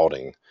not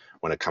scalding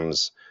when it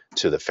comes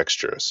to the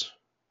fixtures.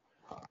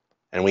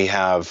 And we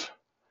have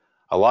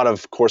a lot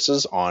of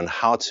courses on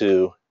how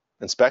to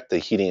inspect the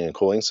heating and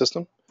cooling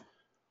system.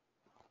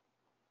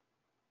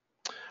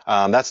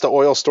 That's the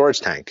oil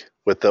storage tank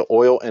with the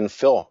oil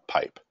fill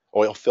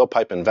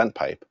pipe and vent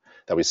pipe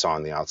that we saw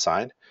on the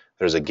outside.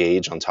 There's a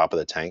gauge on top of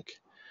the tank.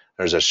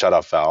 There's a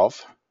shutoff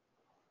valve.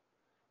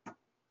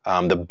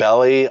 The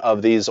belly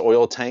of these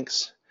oil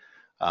tanks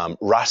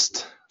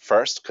rust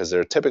first because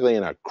they're typically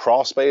in a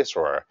crawl space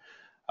or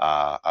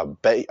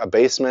a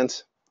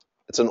basement.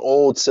 It's an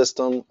old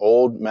system,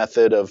 old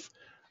method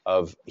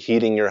of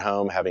heating your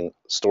home, having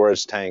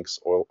storage tanks,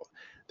 or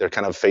they're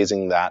kind of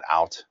phasing that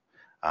out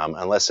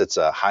unless it's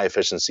a high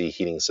efficiency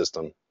heating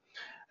system.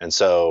 And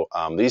so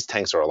these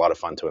tanks are a lot of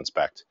fun to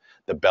inspect.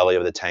 The belly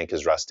of the tank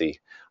is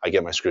rusty. I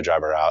get my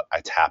screwdriver out,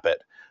 I tap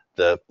it.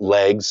 The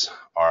legs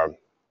are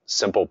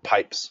simple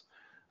pipes,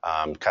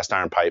 cast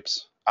iron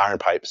pipes,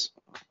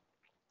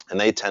 and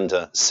they tend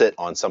to sit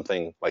on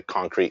something like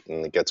concrete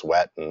and it gets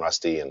wet and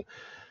rusty. And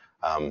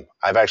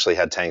I've actually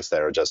had tanks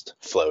that are just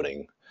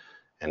floating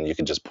and you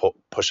can just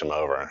push them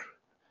over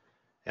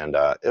and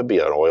it would be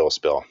an oil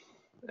spill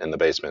in the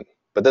basement.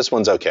 But this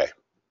one's okay.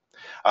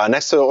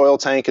 Next to the oil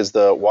tank is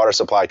the water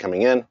supply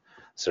coming in.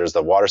 So there's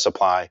the water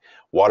supply,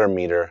 water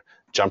meter,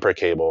 jumper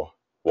cable,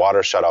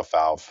 water shutoff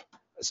valve.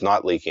 It's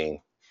not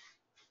leaking.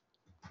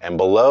 And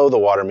below the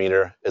water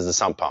meter is the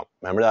sump pump.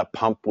 Remember that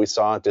pump we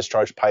saw,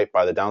 discharge pipe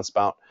by the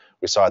downspout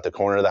we saw at the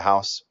corner of the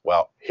house?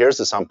 Well, here's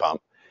the sump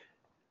pump.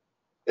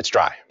 It's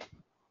dry.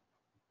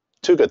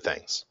 Two good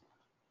things.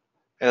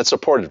 And it's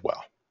supported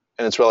well.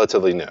 And it's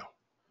relatively new.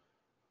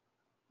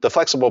 The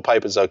flexible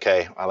pipe is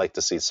okay. I like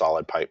to see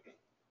solid pipe.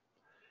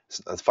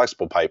 The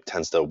flexible pipe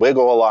tends to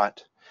wiggle a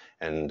lot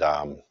and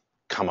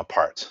come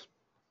apart.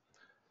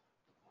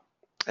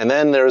 And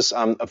then there's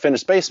a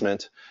finished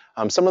basement.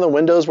 Some of the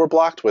windows were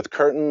blocked with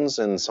curtains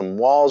and some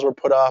walls were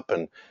put up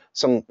and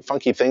some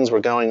funky things were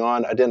going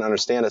on. I didn't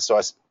understand it, so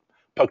I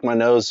poked my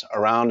nose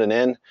around and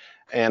in,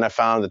 and I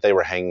found that they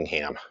were hanging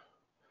ham.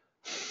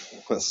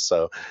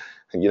 So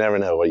you never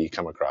know what you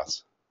come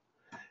across.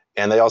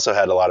 And they also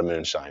had a lot of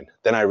moonshine.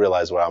 Then I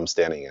realized what I'm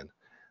standing in.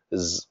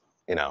 This is,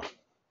 a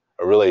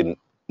really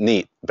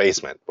neat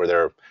basement where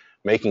they're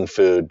making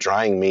food,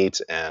 drying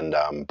meat, and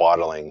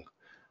bottling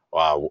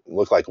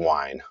looked like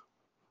wine.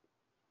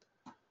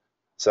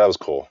 So that was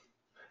cool.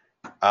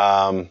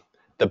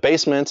 The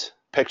basement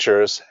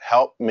pictures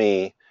help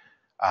me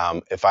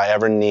if I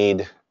ever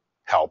need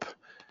help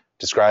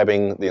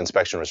describing the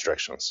inspection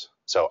restrictions.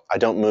 So I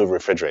don't move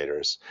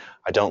refrigerators.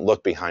 I don't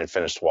look behind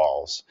finished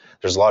walls.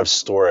 There's a lot of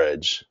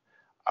storage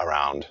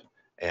around,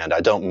 and I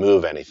don't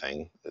move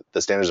anything.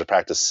 The standards of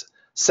practice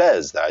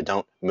says that I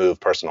don't move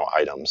personal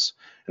items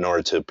in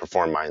order to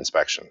perform my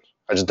inspection.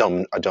 I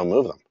don't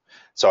move them.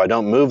 So I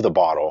don't move the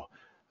bottle,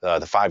 the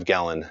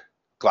 5-gallon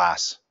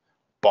glass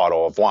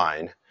bottle of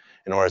wine,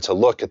 in order to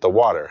look at the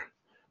water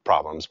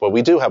problems. But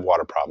we do have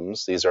water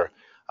problems. These are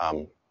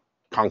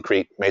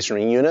concrete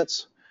masonry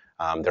units.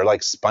 They're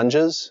like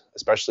sponges,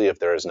 especially if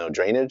there is no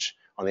drainage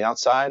on the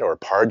outside or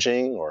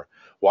parging or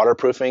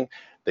waterproofing.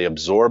 They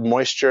absorb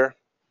moisture,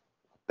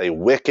 they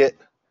wick it,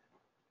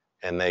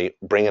 and they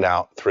bring it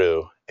out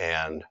through.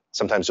 And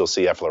sometimes you'll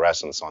see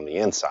efflorescence on the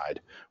inside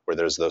where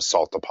there's those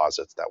salt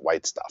deposits, that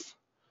white stuff.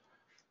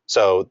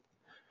 So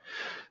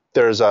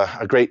there's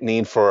a great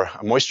need for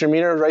a moisture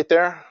meter right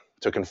there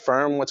to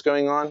confirm what's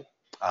going on,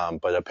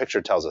 but a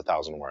picture tells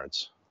 1,000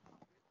 words.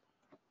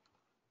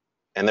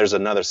 And there's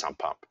another sump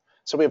pump.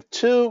 So we have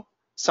 2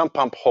 sump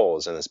pump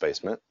holes in this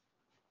basement,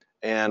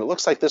 and it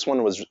looks like this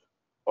one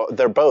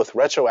they're both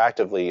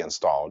retroactively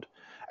installed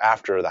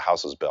after the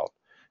house was built.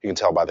 You can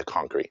tell by the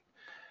concrete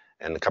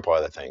and a couple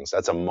other things.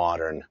 That's a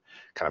modern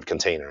kind of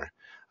container.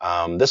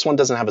 This one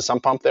doesn't have a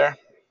sump pump there,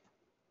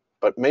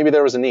 but maybe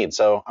there was a need.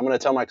 So I'm going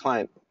to tell my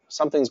client,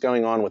 something's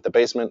going on with the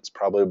basement. It's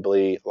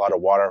probably a lot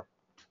of water,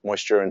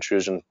 moisture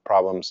intrusion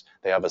problems.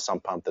 They have a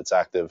sump pump that's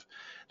active.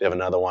 They have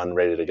another one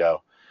ready to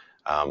go.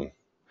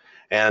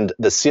 And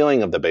the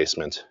ceiling of the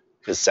basement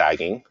is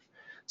sagging.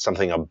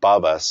 Something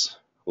above us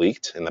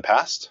leaked in the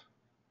past.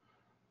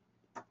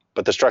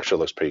 But the structure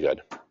looks pretty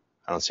good.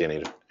 I don't see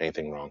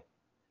anything wrong.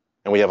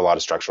 And we have a lot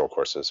of structural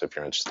courses if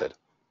you're interested.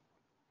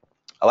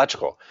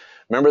 Electrical.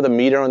 Remember the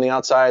meter on the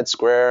outside,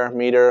 square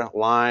meter,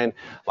 line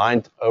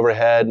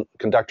overhead,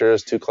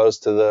 conductors too close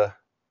to the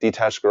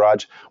detached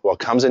garage? Well, it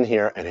comes in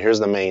here, and here's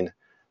the main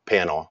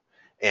panel.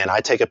 And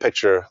I take a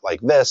picture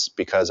like this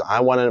because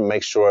I wanted to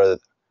make sure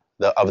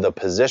of the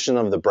position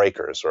of the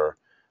breakers or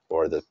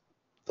the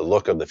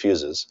look of the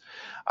fuses.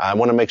 I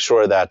want to make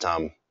sure that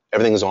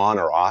everything's on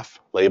or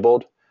off,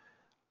 labeled.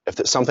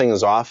 If something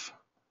is off,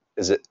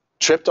 is it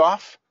tripped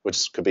off,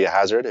 which could be a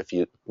hazard? If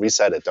you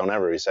reset it, don't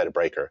ever reset a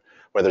breaker,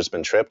 whether it's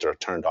been tripped or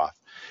turned off.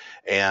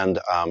 And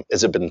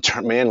has it been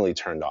manually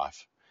turned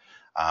off?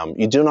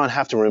 You do not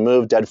have to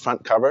remove dead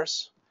front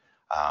covers.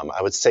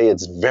 I would say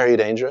it's very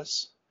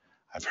dangerous.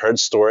 I've heard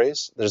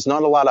stories. There's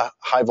not a lot of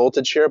high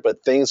voltage here,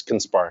 but things can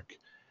spark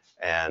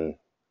and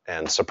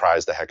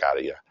surprise the heck out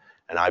of you.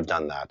 And I've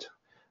done that.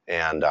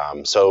 And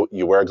so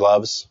you wear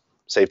gloves,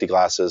 safety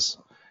glasses,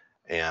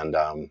 and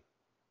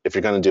if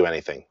you're going to do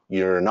anything.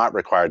 You're not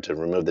required to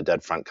remove the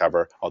dead front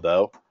cover,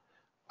 although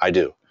I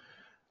do.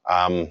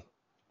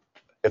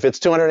 If it's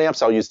 200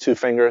 amps, I'll use 2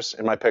 fingers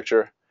in my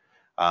picture.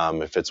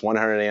 If it's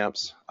 100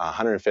 amps,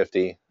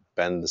 150,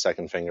 bend the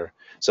second finger.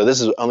 So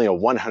this is only a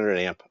 100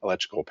 amp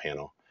electrical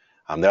panel.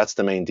 That's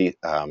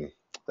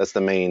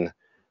the main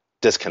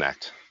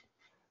disconnect.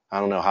 I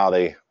don't know how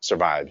they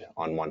survived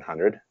on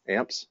 100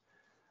 amps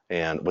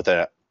and with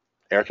an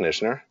air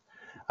conditioner.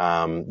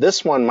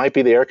 This one might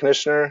be the air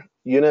conditioner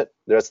unit.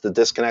 That's the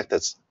disconnect,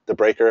 that's the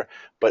breaker,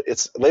 but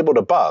it's labeled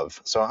above.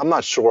 So I'm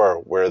not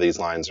sure where these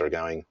lines are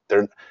going.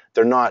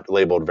 They're not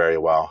labeled very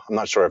well. I'm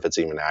not sure if it's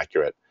even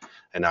accurate.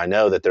 And I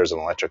know that there's an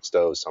electric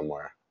stove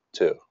somewhere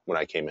too when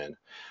I came in.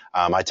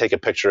 I take a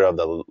picture of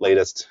the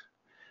latest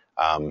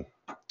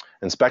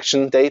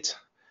inspection date.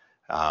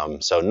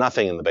 So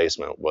nothing in the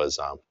basement was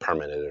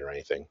permitted or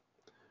anything.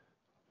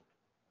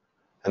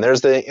 And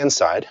there's the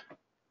inside.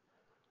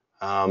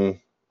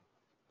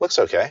 Looks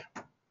okay.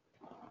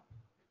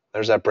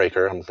 There's that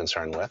breaker I'm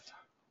concerned with.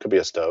 Could be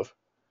a stove.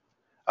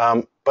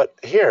 But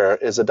here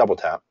is a double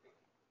tap.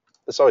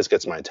 This always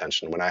gets my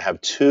attention when I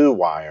have 2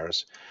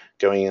 wires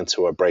going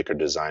into a breaker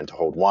designed to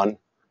hold 1.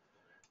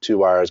 2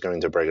 wires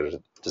going to a breaker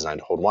designed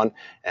to hold 1.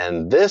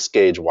 And this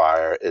gauge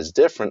wire is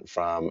different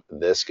from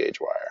this gauge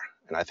wire.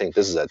 And I think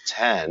this is a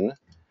 10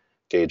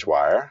 gauge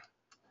wire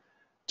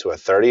to a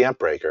 30 amp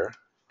breaker.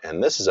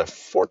 And this is a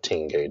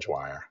 14 gauge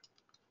wire.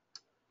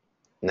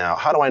 Now,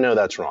 how do I know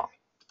that's wrong?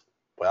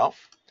 Well,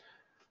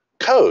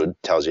 code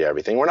tells you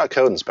everything. We're not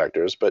code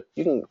inspectors, but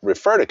you can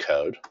refer to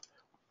code,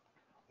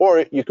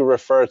 or you can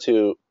refer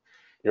to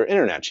your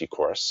InterNACHI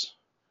course,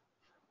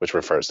 which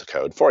refers to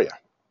code for you.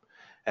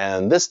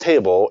 And this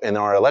table in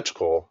our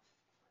electrical,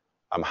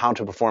 how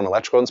to perform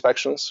electrical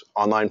inspections,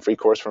 online free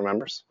course for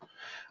members,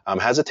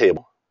 has a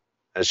table.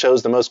 And it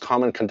shows the most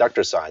common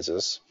conductor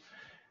sizes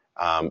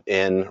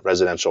in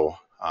residential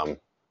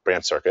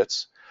branch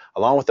circuits,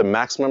 along with the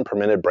maximum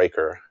permitted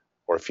breaker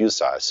or fuse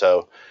size.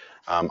 So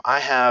I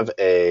have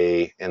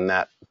in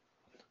that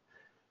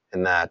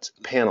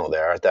panel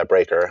there, at that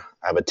breaker,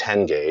 I have a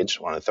 10 gauge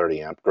on a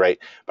 30 amp, great.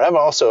 But I have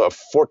also a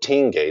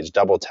 14 gauge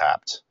double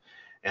tapped.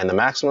 And the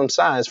maximum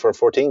size for a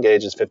 14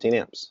 gauge is 15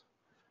 amps.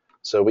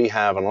 So we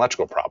have an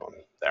electrical problem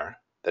there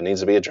that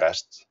needs to be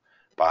addressed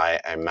by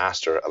a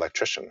master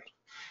electrician.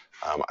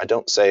 I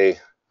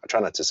try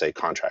not to say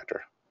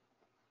contractor,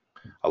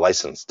 a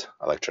licensed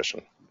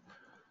electrician.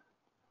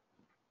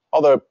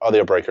 All the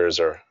other breakers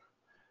I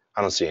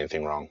don't see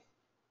anything wrong.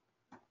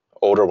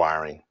 Older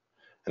wiring,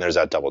 and there's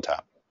that double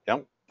tap.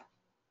 Yep.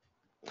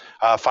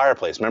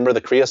 Fireplace. Remember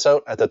the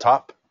creosote at the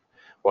top?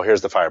 Well,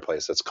 here's the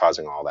fireplace that's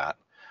causing all that.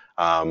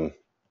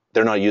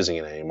 They're not using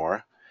it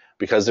anymore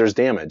because there's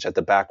damage at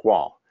the back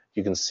wall.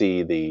 You can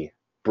see the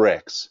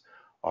bricks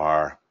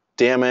are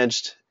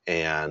damaged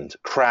and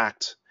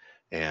cracked,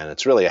 and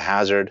it's really a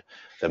hazard.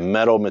 The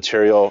metal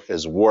material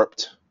is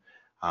warped.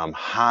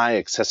 High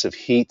excessive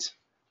heat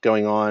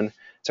going on.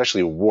 It's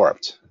actually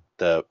warped.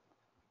 The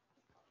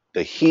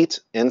heat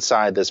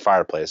inside this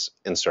fireplace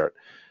insert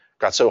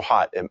got so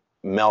hot it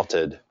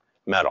melted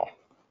metal.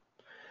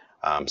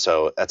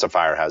 So that's a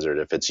fire hazard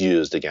if it's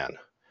used again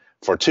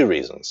for 2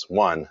 reasons.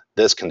 One,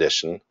 this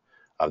condition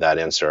of that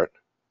insert,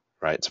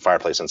 right? It's a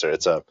fireplace insert.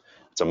 It's a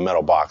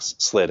metal box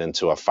slid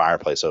into a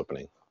fireplace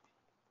opening.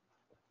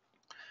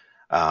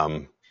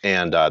 And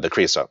the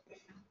creosote.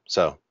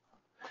 So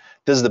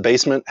this is the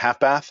basement half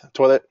bath,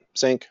 toilet,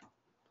 sink.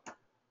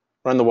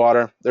 Run the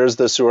water. There's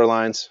the sewer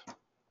lines.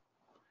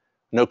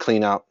 No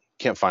clean out.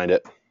 Can't find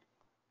it.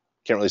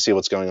 Can't really see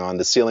what's going on.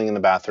 The ceiling in the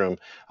bathroom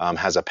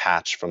has a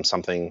patch from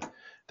something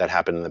that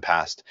happened in the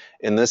past.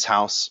 In this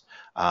house,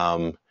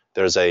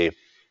 there's a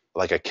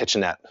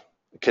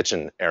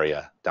kitchen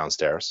area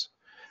downstairs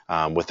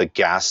with a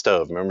gas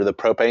stove. Remember the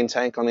propane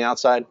tank on the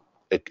outside?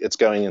 It's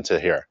going into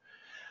here.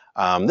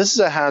 This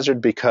is a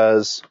hazard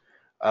because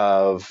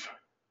of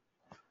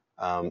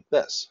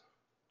this.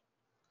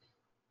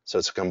 So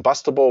it's a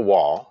combustible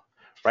wall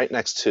right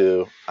next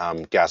to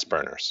gas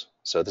burners.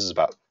 So this is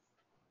about,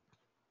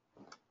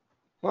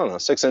 I don't know,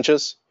 6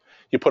 inches.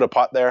 You put a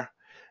pot there,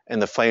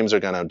 and the flames are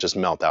going to just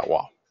melt that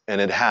wall.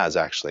 And it has,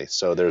 actually.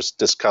 So there's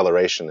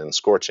discoloration and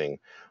scorching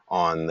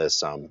on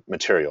this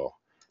material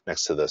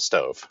next to the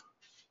stove.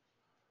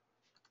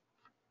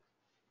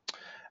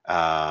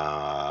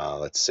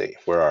 Let's see,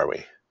 where are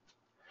we?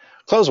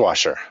 Clothes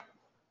washer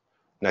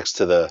next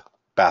to the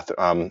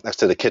next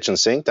to the kitchen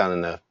sink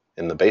down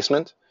in the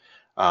basement.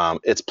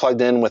 It's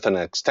plugged in with an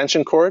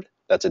extension cord.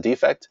 That's a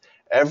defect.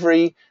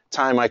 Every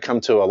time I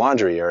come to a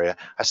laundry area,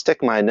 I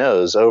stick my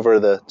nose over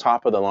the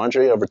top of the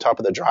laundry, over top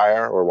of the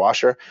dryer or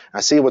washer, and I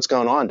see what's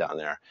going on down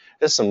there.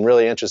 It's some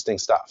really interesting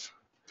stuff.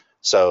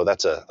 So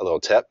that's a little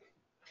tip.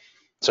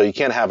 So you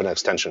can't have an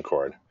extension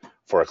cord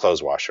for a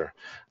clothes washer.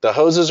 The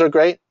hoses are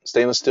great,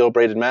 stainless steel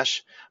braided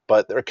mesh,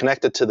 but they're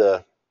connected to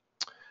the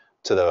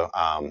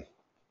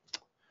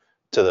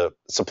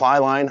supply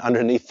line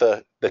underneath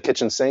the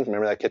kitchen sink.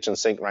 Remember that kitchen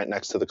sink right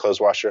next to the clothes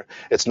washer?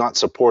 It's not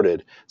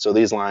supported, so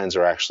these lines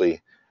are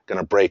actually going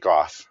to break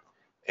off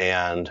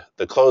and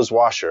the closed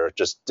washer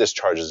just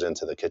discharges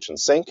into the kitchen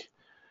sink.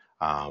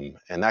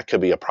 And that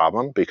could be a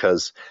problem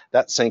because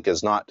that sink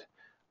is not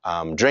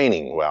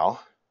draining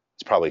well.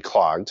 It's probably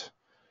clogged,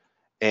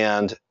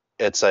 and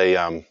it's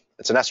an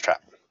S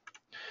trap.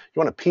 You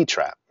want a P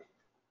trap,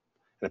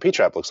 and a P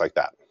trap looks like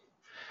that.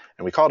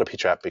 And we call it a P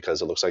trap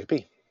because it looks like a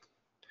P.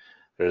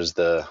 There's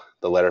the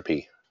letter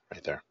P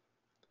right there.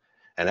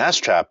 An S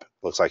trap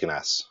looks like an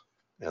S.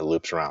 And it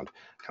loops around.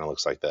 Kind of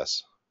looks like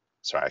this.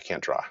 Sorry, I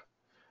can't draw.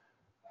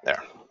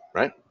 There,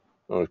 right?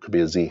 Or it could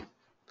be a Z.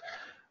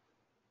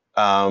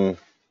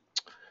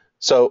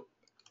 So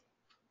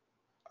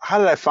how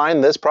did I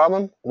find this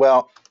problem?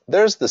 Well,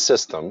 there's the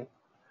system.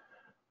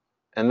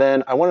 And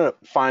then I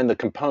want to find the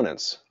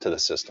components to the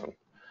system.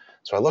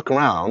 So I look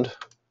around.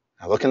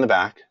 I look in the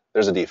back.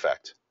 There's a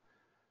defect.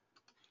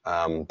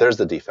 There's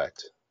the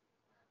defect.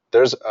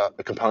 There's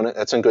a component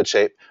that's in good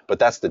shape, but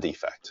that's the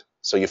defect.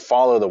 So you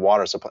follow the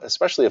water supply,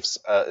 especially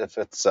if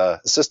it's a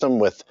system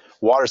with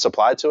water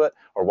supplied to it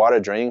or water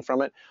draining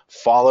from it,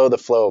 follow the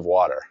flow of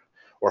water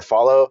or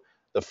follow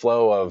the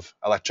flow of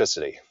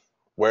electricity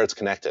where it's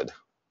connected.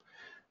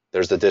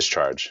 There's the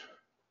discharge,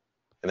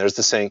 and there's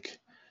the sink,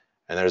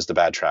 and there's the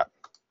bad trap,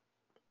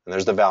 and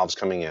there's the valves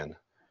coming in.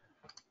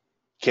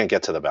 Can't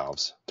get to the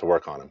valves to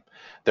work on them.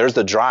 There's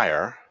the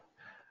dryer.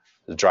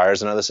 The dryer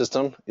is another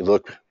system. You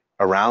look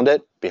around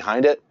it,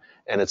 behind it,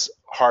 and it's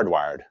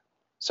hardwired.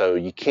 So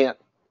you can't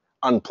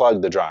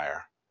unplug the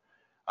dryer.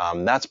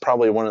 That's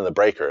probably one of the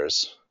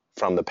breakers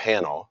from the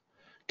panel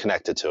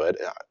connected to it.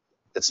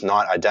 It's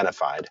not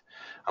identified.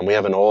 We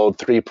have an old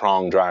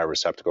 3-prong dryer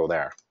receptacle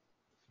there.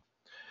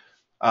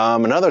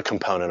 Another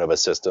component of a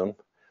system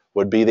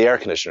would be the air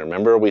conditioner.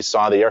 Remember, we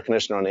saw the air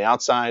conditioner on the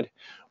outside.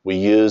 We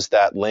used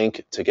that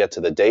link to get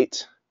to the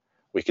date.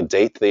 We could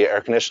date the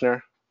air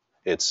conditioner.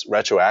 It's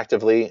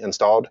retroactively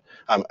installed.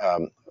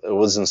 It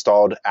was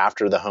installed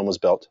after the home was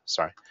built.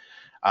 Sorry.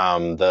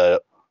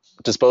 The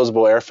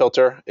disposable air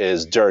filter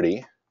is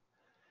dirty,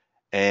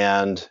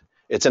 and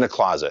it's in a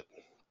closet.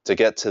 To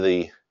get to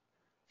the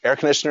air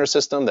conditioner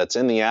system that's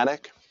in the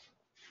attic,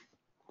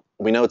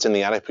 we know it's in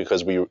the attic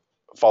because we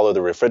follow the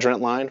refrigerant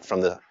line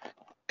from the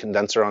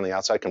condenser on the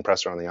outside,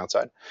 compressor on the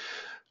outside.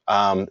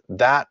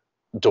 That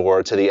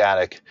door to the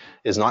attic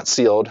is not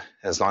sealed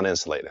and it's not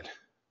insulated.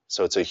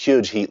 So it's a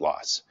huge heat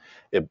loss.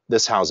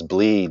 This house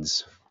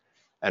bleeds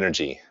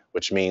energy,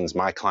 which means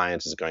my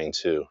client is going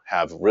to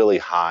have really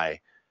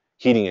high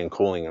heating and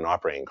cooling and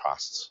operating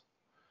costs.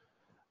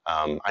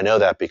 I know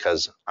that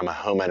because I'm a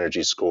home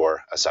energy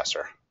score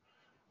assessor,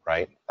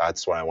 right?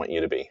 That's what I want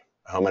you to be,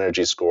 a home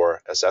energy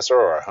score assessor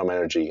or a home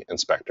energy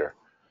inspector.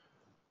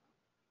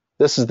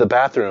 This is the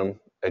bathroom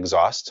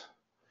exhaust,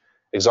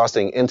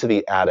 exhausting into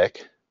the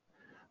attic,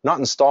 not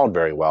installed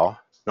very well,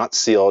 not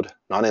sealed,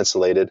 not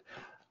insulated,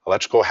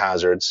 electrical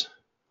hazards.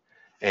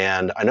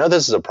 And I know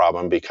this is a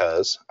problem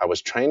because I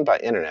was trained by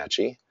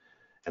InterNACHI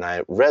and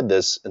I read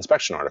this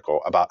inspection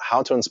article about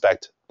how to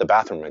inspect the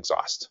bathroom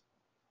exhaust.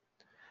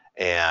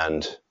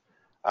 And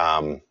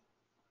bathroom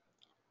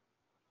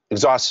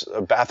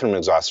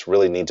exhausts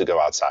really need to go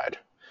outside,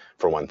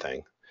 for one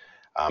thing.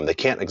 They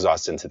can't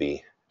exhaust into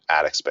the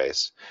attic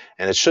space.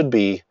 And it should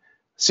be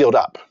sealed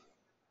up.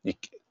 You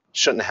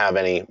shouldn't have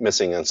any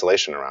missing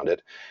insulation around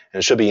it. And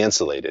it should be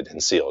insulated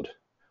and sealed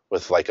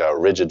with like a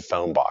rigid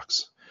foam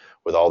box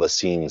with all the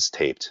seams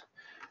taped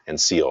and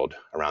sealed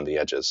around the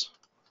edges.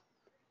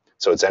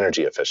 So it's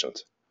energy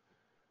efficient.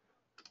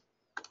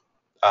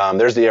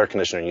 There's the air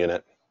conditioning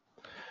unit.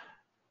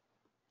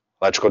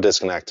 Electrical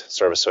disconnect,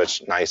 service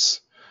switch,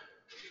 nice.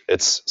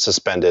 It's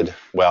suspended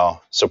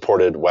well,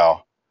 supported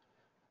well.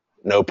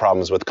 No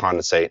problems with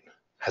condensate.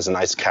 Has a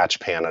nice catch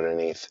pan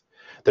underneath.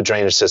 The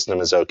drainage system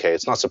is okay.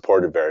 It's not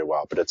supported very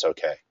well, but it's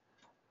okay.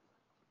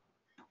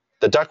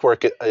 The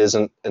ductwork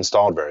isn't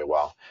installed very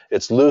well.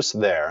 It's loose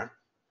there.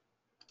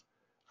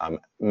 I'm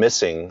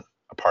missing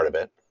a part of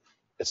it.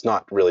 It's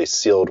not really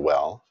sealed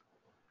well.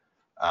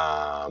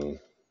 Let's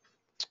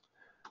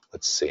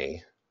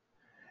see.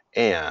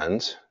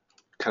 And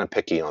kind of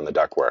picky on the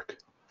ductwork.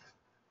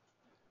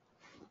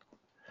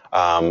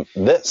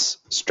 This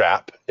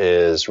strap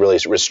is really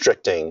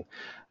restricting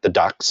the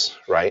ducts,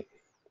 right?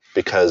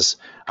 Because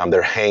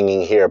they're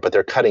hanging here, but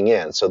they're cutting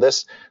in. So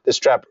this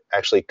strap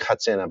actually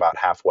cuts in about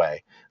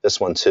halfway. This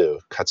one too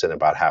cuts in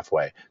about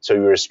halfway. So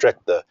you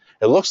restrict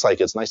it looks like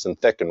it's nice and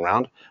thick and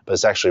round, but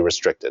it's actually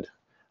restricted.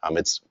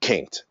 It's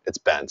kinked, it's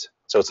bent.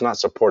 So it's not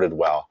supported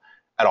well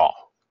at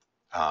all.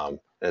 And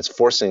it's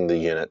forcing the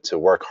unit to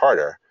work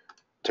harder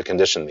to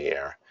condition the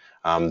air.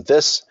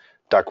 This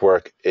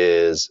ductwork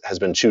has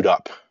been chewed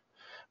up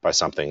by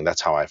something.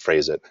 That's how I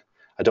phrase it.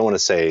 I don't want to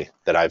say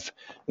that I've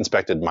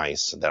inspected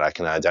mice, that I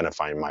can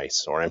identify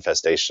mice or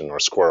infestation or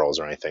squirrels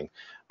or anything,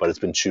 but it's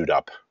been chewed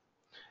up.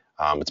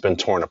 It's been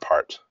torn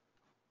apart.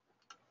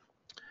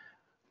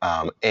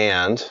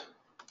 And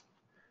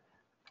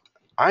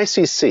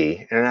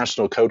ICC,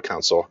 International Code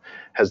Council,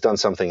 has done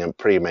something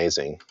pretty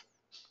amazing.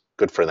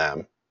 Good for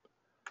them.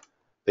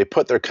 They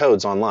put their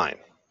codes online.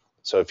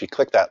 So if you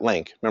click that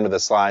link, remember the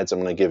slides I'm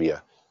going to give you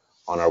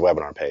on our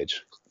webinar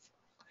page.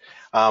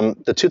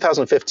 The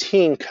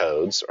 2015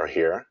 codes are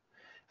here,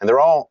 and they're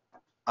all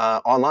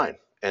online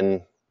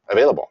and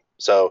available.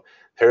 So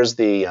here's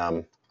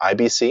the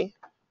IBC,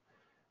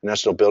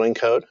 National Building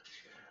Code,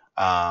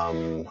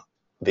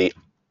 the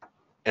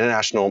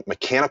International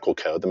Mechanical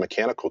Code. The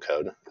Mechanical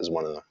Code is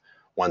one of the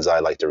ones I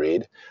like to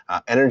read.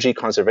 Energy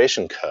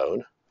Conservation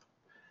Code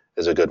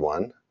is a good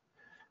one,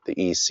 the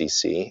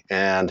ECC.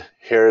 And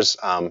here's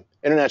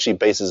InterNACHI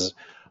bases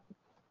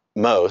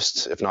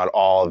most, if not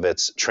all, of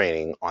its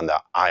training on the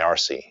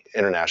IRC,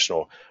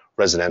 International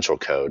Residential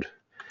Code.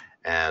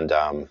 And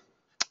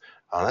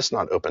let's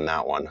not open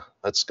that one.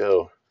 Let's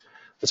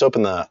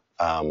open the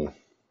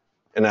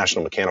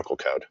International Mechanical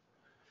Code,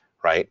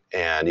 right?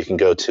 And you can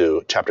go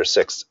to Chapter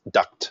 6,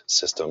 Duct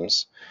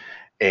Systems.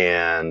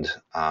 And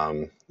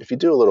if you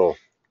do a little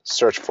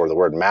search for the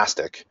word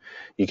mastic,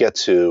 you get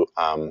to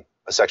a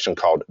section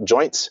called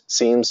Joints,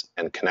 Seams,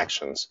 and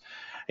Connections.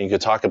 And you can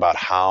talk about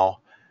how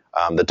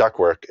the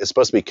ductwork is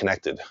supposed to be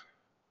connected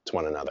to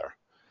one another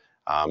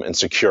and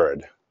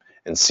secured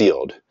and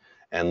sealed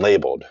and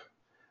labeled.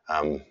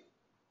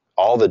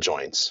 All the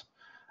joints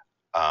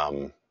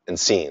and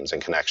seams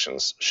and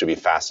connections should be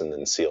fastened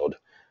and sealed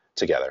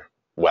together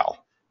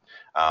well.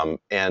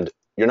 And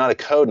you're not a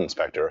code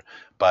inspector,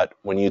 but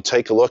when you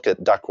take a look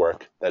at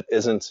ductwork that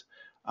isn't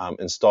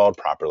installed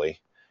properly,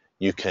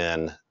 you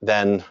can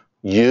then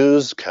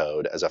use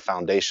code as a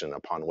foundation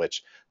upon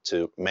which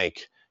to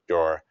make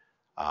your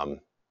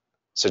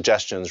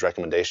suggestions,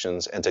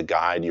 recommendations, and to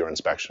guide your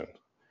inspection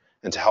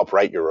and to help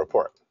write your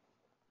report.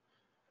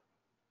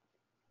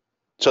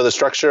 So the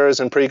structure is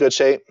in pretty good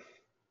shape.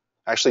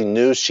 Actually,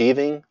 new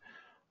sheathing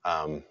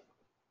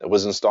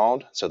was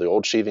installed. So the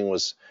old sheathing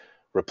was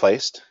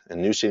replaced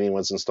and new sheathing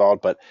was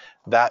installed. But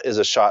that is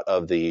a shot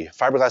of the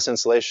fiberglass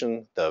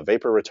insulation. The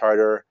vapor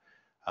retarder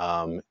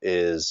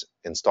is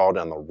installed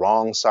on the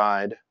wrong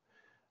side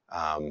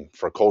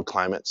for cold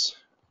climates.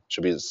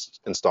 Should be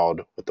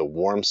installed with the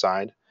warm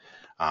side.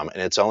 And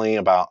it's only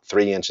about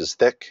 3 inches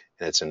thick,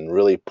 and it's in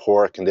really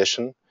poor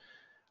condition.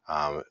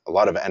 A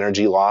lot of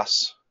energy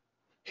loss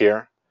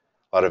here,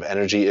 a lot of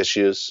energy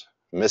issues,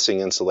 missing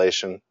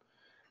insulation.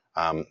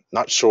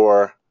 Not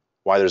sure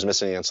why there's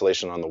missing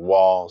insulation on the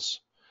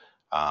walls.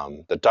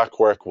 The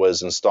ductwork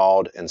was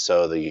installed, and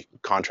so the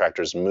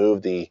contractors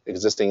moved the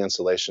existing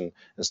insulation,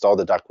 installed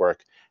the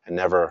ductwork, and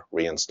never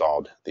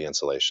reinstalled the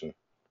insulation.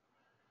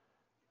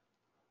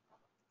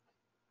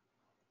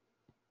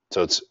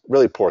 So it's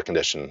really poor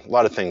condition. A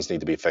lot of things need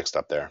to be fixed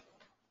up there.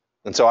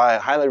 And so I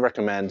highly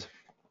recommend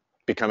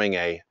becoming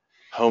a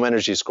home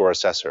energy score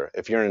assessor.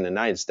 If you're in the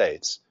United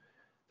States,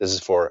 this is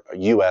for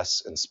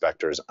US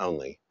inspectors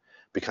only.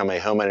 Become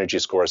a home energy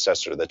score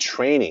assessor. The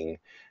training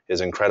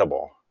is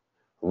incredible.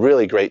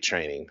 Really great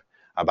training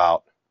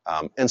about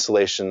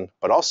insulation,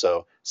 but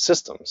also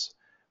systems,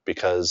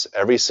 because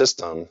every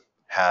system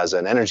has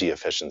an energy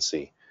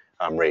efficiency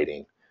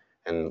rating,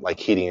 and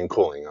like heating and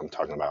cooling I'm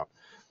talking about.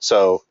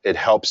 So it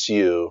helps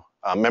you.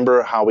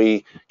 Remember how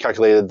we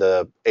calculated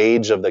the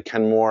age of the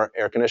Kenmore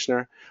air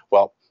conditioner?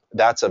 Well,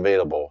 that's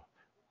available.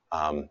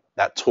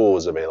 That tool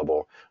is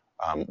available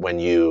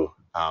when you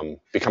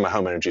become a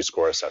home energy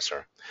score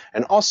assessor.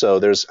 And also,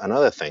 there's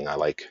another thing I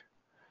like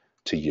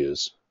to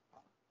use.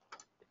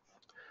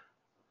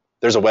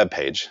 There's a web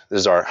page.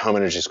 This is our home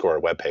energy score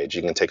web page.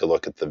 You can take a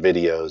look at the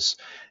videos,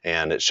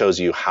 and it shows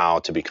you how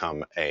to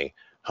become a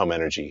home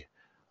energy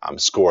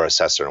score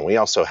assessor. And we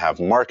also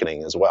have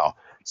marketing as well.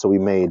 So we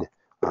made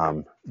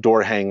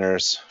door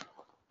hangers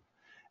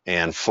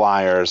and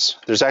flyers.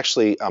 There's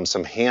actually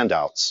some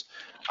handouts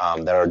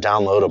that are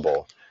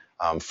downloadable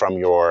from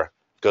your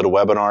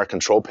GoToWebinar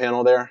control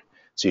panel there.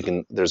 So you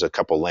can, there's a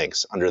couple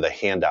links under the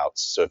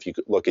handouts. So if you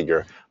could look at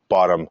your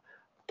bottom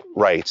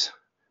right,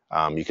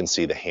 you can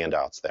see the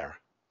handouts there.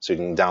 So you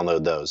can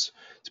download those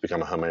to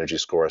become a home energy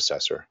score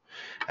assessor.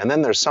 And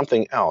then there's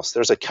something else.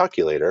 There's a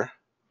calculator.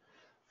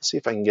 Let's see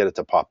if I can get it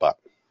to pop up.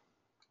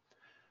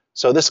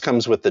 So this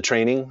comes with the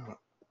training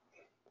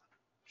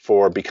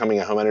for becoming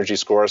a home energy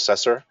score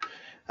assessor.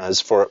 This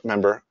is for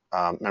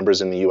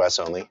members in the US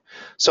only.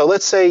 So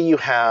let's say you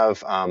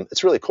have,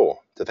 it's really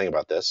cool to think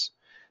about this.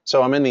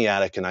 So I'm in the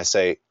attic and I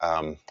say,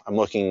 I'm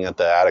looking at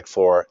the attic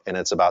floor and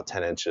it's about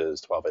 10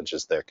 inches, 12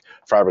 inches thick,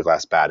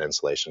 fiberglass bad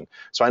insulation.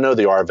 So I know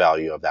the R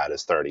value of that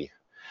is 30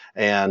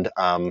 and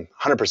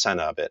 100%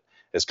 of it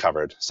is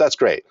covered. So that's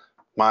great.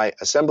 My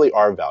assembly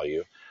R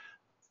value,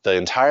 the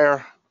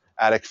entire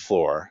attic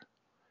floor,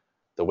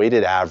 the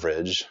weighted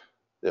average,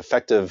 the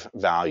effective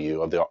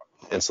value of the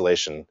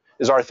insulation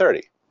is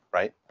R30,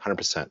 right?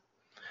 100%.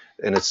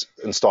 And it's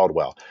installed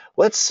well.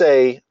 Let's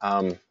say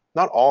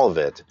not all of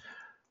it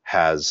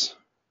has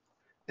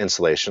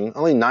insulation,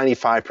 only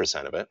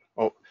 95% of it,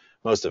 well,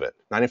 most of it,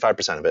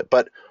 95% of it.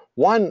 But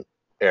one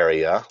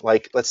area,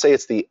 like let's say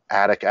it's the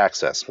attic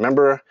access.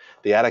 Remember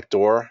the attic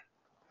door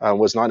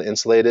was not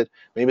insulated?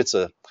 Maybe it's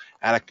a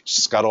attic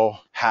scuttle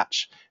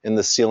hatch in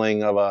the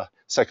ceiling of a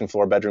second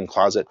floor bedroom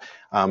closet.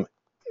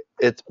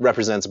 It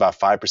represents about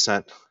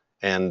 5%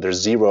 and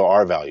there's zero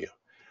R value.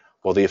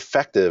 Well, the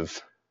effective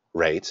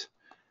rate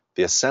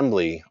the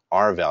assembly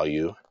R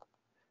value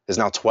is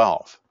now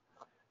 12.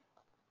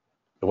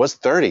 It was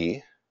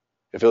 30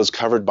 if it was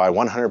covered by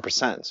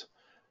 100%,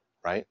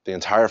 right? The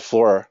entire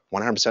floor,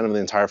 100% of the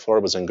entire floor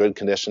was in good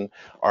condition,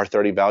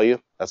 R30 value.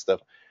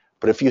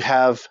 But if you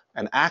have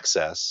an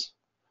access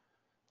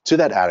to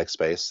that attic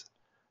space,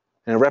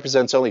 and it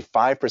represents only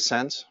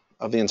 5%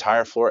 of the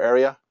entire floor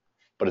area,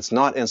 but it's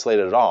not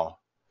insulated at all,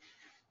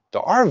 the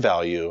R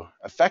value,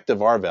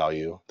 effective R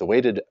value, the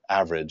weighted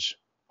average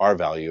R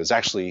value is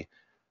actually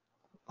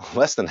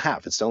less than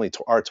half. It's only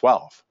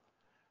R12.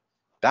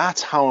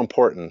 That's how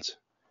important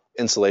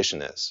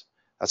insulation is.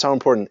 That's how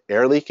important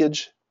air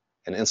leakage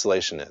and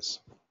insulation is.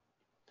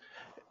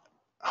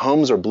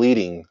 Homes are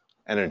bleeding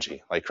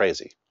energy like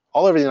crazy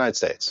all over the United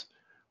States.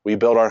 We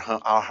built our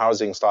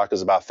housing stock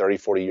is about 30,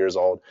 40 years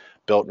old,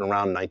 built in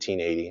around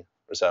 1980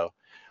 or so,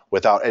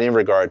 without any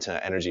regard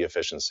to energy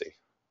efficiency.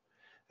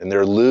 And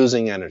they're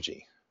losing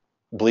energy,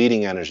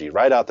 bleeding energy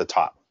right out the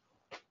top,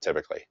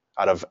 typically,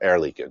 out of air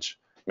leakage,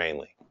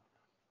 mainly.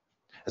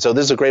 And so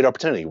this is a great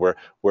opportunity.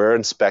 We're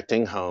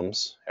inspecting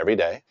homes every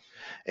day,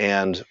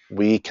 and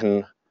we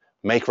can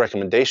make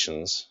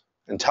recommendations,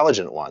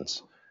 intelligent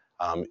ones.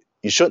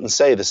 You shouldn't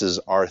say this is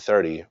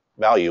R30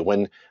 value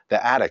when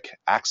the attic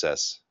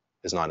access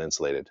is not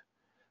insulated.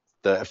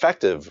 The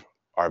effective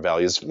R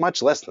value is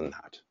much less than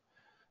that.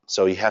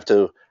 So you have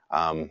to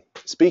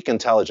speak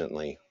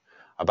intelligently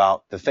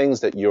about the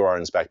things that you are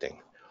inspecting.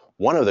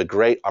 One of the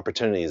great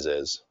opportunities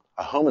is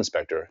a home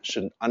inspector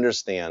should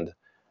understand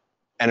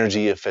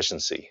energy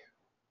efficiency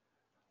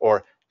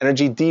or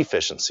energy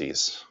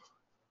deficiencies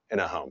in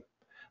a home.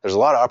 There's a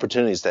lot of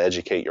opportunities to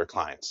educate your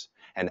clients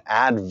and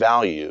add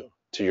value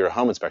to your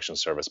home inspection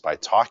service by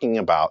talking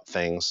about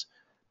things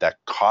that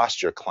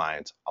cost your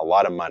client a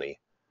lot of money,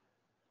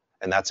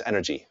 and that's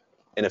energy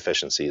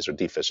inefficiencies or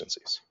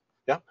deficiencies.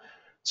 Yeah,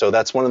 so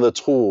that's one of the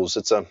tools.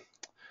 It's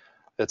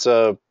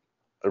a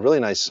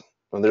really nice.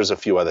 Well, there's a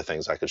few other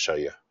things I could show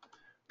you,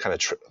 kind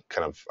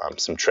of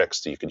some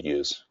tricks that you could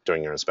use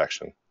during your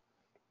inspection.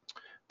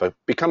 But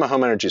become a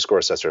home energy score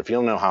assessor. If you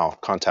don't know how,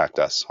 contact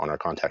us on our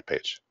contact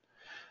page.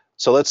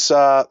 So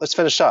let's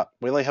finish up.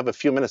 We only have a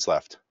few minutes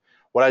left.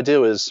 What I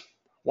do is,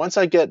 once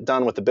I get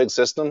done with the big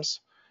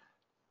systems,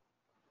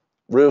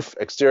 roof,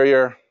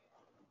 exterior,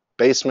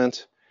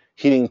 basement,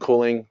 heating,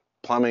 cooling,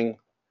 plumbing,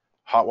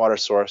 hot water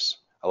source,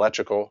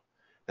 electrical,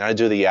 then I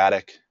do the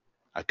attic.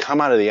 I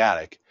come out of the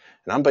attic,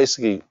 and I'm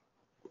basically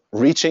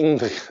reaching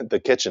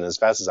the kitchen as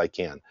fast as I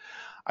can.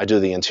 I do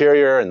the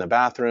interior and the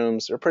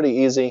bathrooms. They're pretty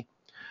easy.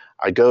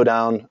 I go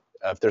down.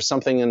 If there's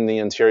something in the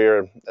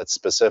interior that's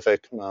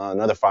specific,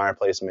 another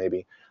fireplace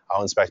maybe,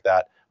 I'll inspect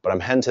that. But I'm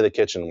heading to the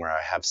kitchen where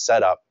I have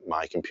set up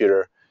my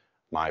computer,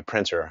 my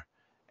printer,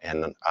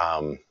 and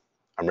I'm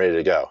ready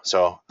to go.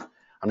 So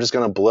I'm just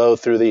going to blow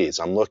through these.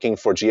 I'm looking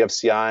for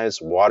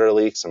GFCIs, water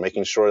leaks. I'm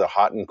making sure the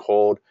hot and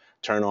cold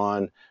turn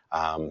on.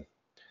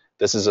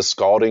 This is a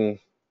scalding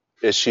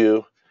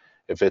issue.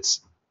 If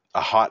it's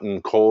a hot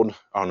and cold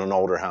on an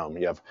older home,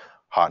 you have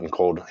hot and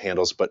cold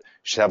handles, but you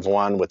should have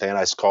one with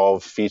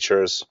anti-scald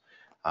features.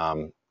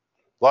 A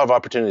lot of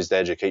opportunities to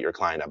educate your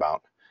client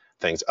about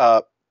things.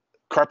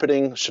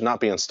 Carpeting should not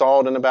be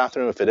installed in a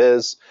bathroom. If it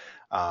is,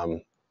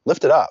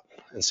 lift it up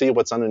and see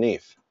what's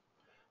underneath.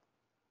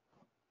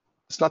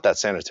 It's not that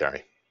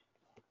sanitary.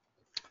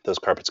 Those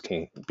carpets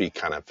can be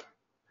kind of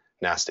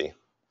nasty.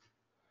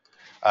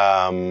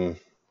 Where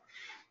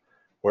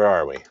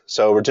are we?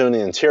 So we're doing the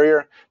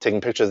interior,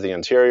 taking pictures of the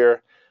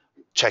interior,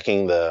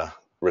 checking the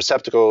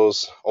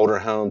receptacles, older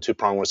home,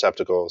 two-prong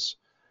receptacles,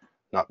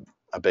 not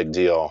a big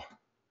deal.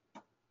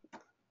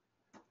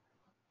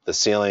 The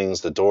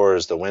ceilings, the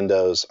doors, the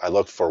windows, I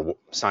look for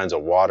signs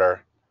of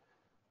water,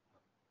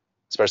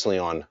 especially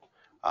on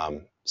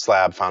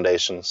slab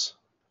foundations.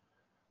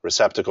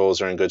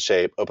 Receptacles are in good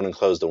shape. Open and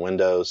close the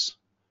windows.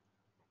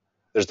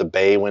 There's the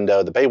bay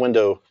window. The bay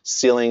window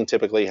ceiling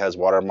typically has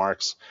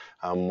watermarks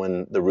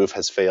when the roof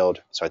has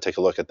failed, so I take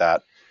a look at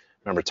that.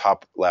 Remember,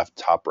 top left,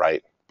 top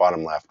right,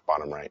 bottom left,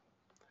 bottom right.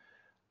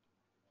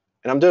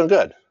 And I'm doing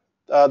good.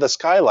 The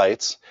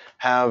skylights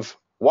have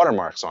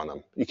watermarks on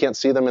them. You can't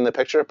see them in the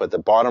picture, but the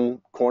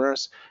bottom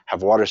corners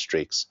have water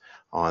streaks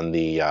on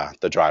the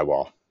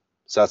drywall.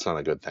 So that's not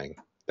a good thing.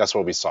 That's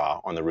what we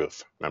saw on the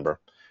roof, remember,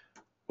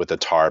 with the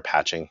tar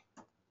patching.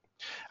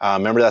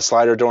 Remember that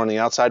slider door on the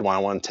outside? Well, I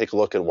want to take a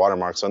look at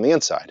watermarks on the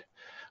inside.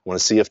 I want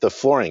to see if the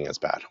flooring is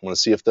bad. I want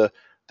to see if the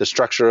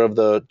structure of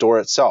the door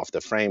itself, the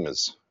frame,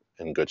 is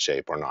in good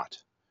shape or not.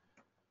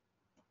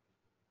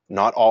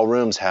 Not all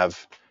rooms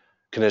have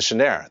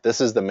conditioned air. This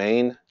is the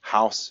main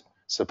house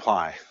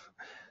supply.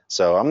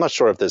 So I'm not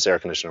sure if this air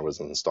conditioner was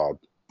installed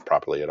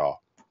properly at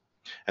all.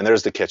 And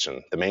there's the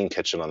kitchen, the main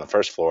kitchen on the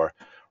first floor.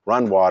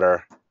 Run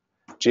water,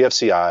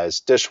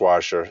 GFCIs,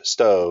 dishwasher,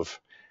 stove,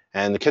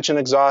 and the kitchen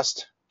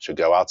exhaust should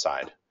go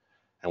outside.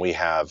 And we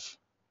have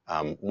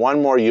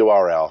one more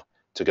URL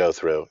to go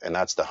through, and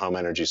that's the home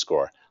energy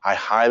score. I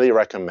highly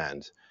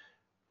recommend,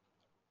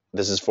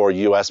 this is for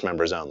US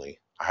members only,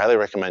 I highly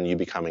recommend you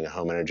becoming a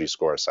home energy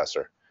score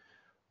assessor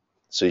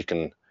so you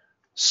can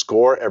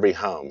score every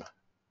home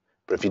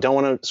But if you don't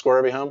want to score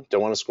every home,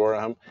 don't want to score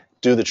a home,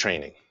 do the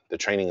training. The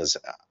training is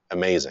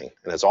amazing,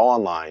 and it's all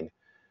online.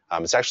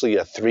 It's actually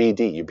a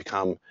 3D. You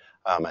become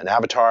an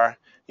avatar.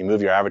 You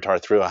move your avatar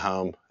through a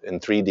home in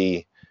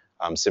 3D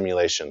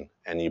simulation,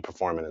 and you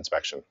perform an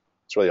inspection.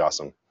 It's really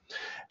awesome.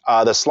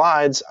 The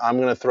slides, I'm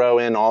going to throw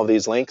in all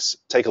these links.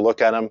 Take a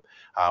look at them.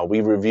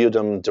 We reviewed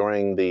them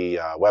during the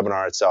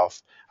webinar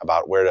itself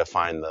about where to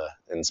find the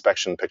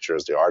inspection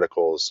pictures, the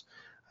articles.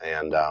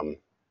 And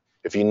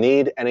if you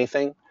need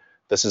anything,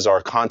 this is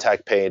our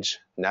contact page,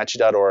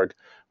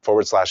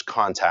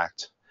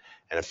 nachi.org/contact,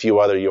 and a few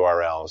other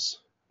URLs.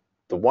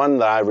 The one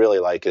that I really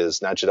like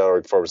is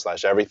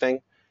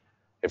nachi.org/everything.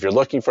 If you're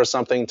looking for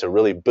something to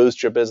really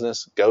boost your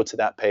business, go to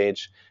that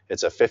page.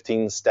 It's a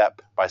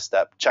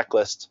 15-step-by-step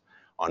checklist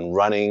on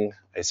running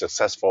a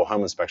successful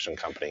home inspection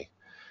company.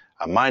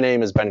 My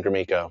name is Ben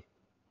Gromyko.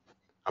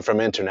 I'm from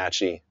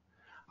InterNACHI.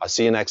 I'll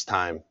see you next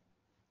time.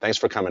 Thanks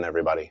for coming,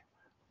 everybody.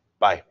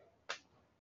 Bye.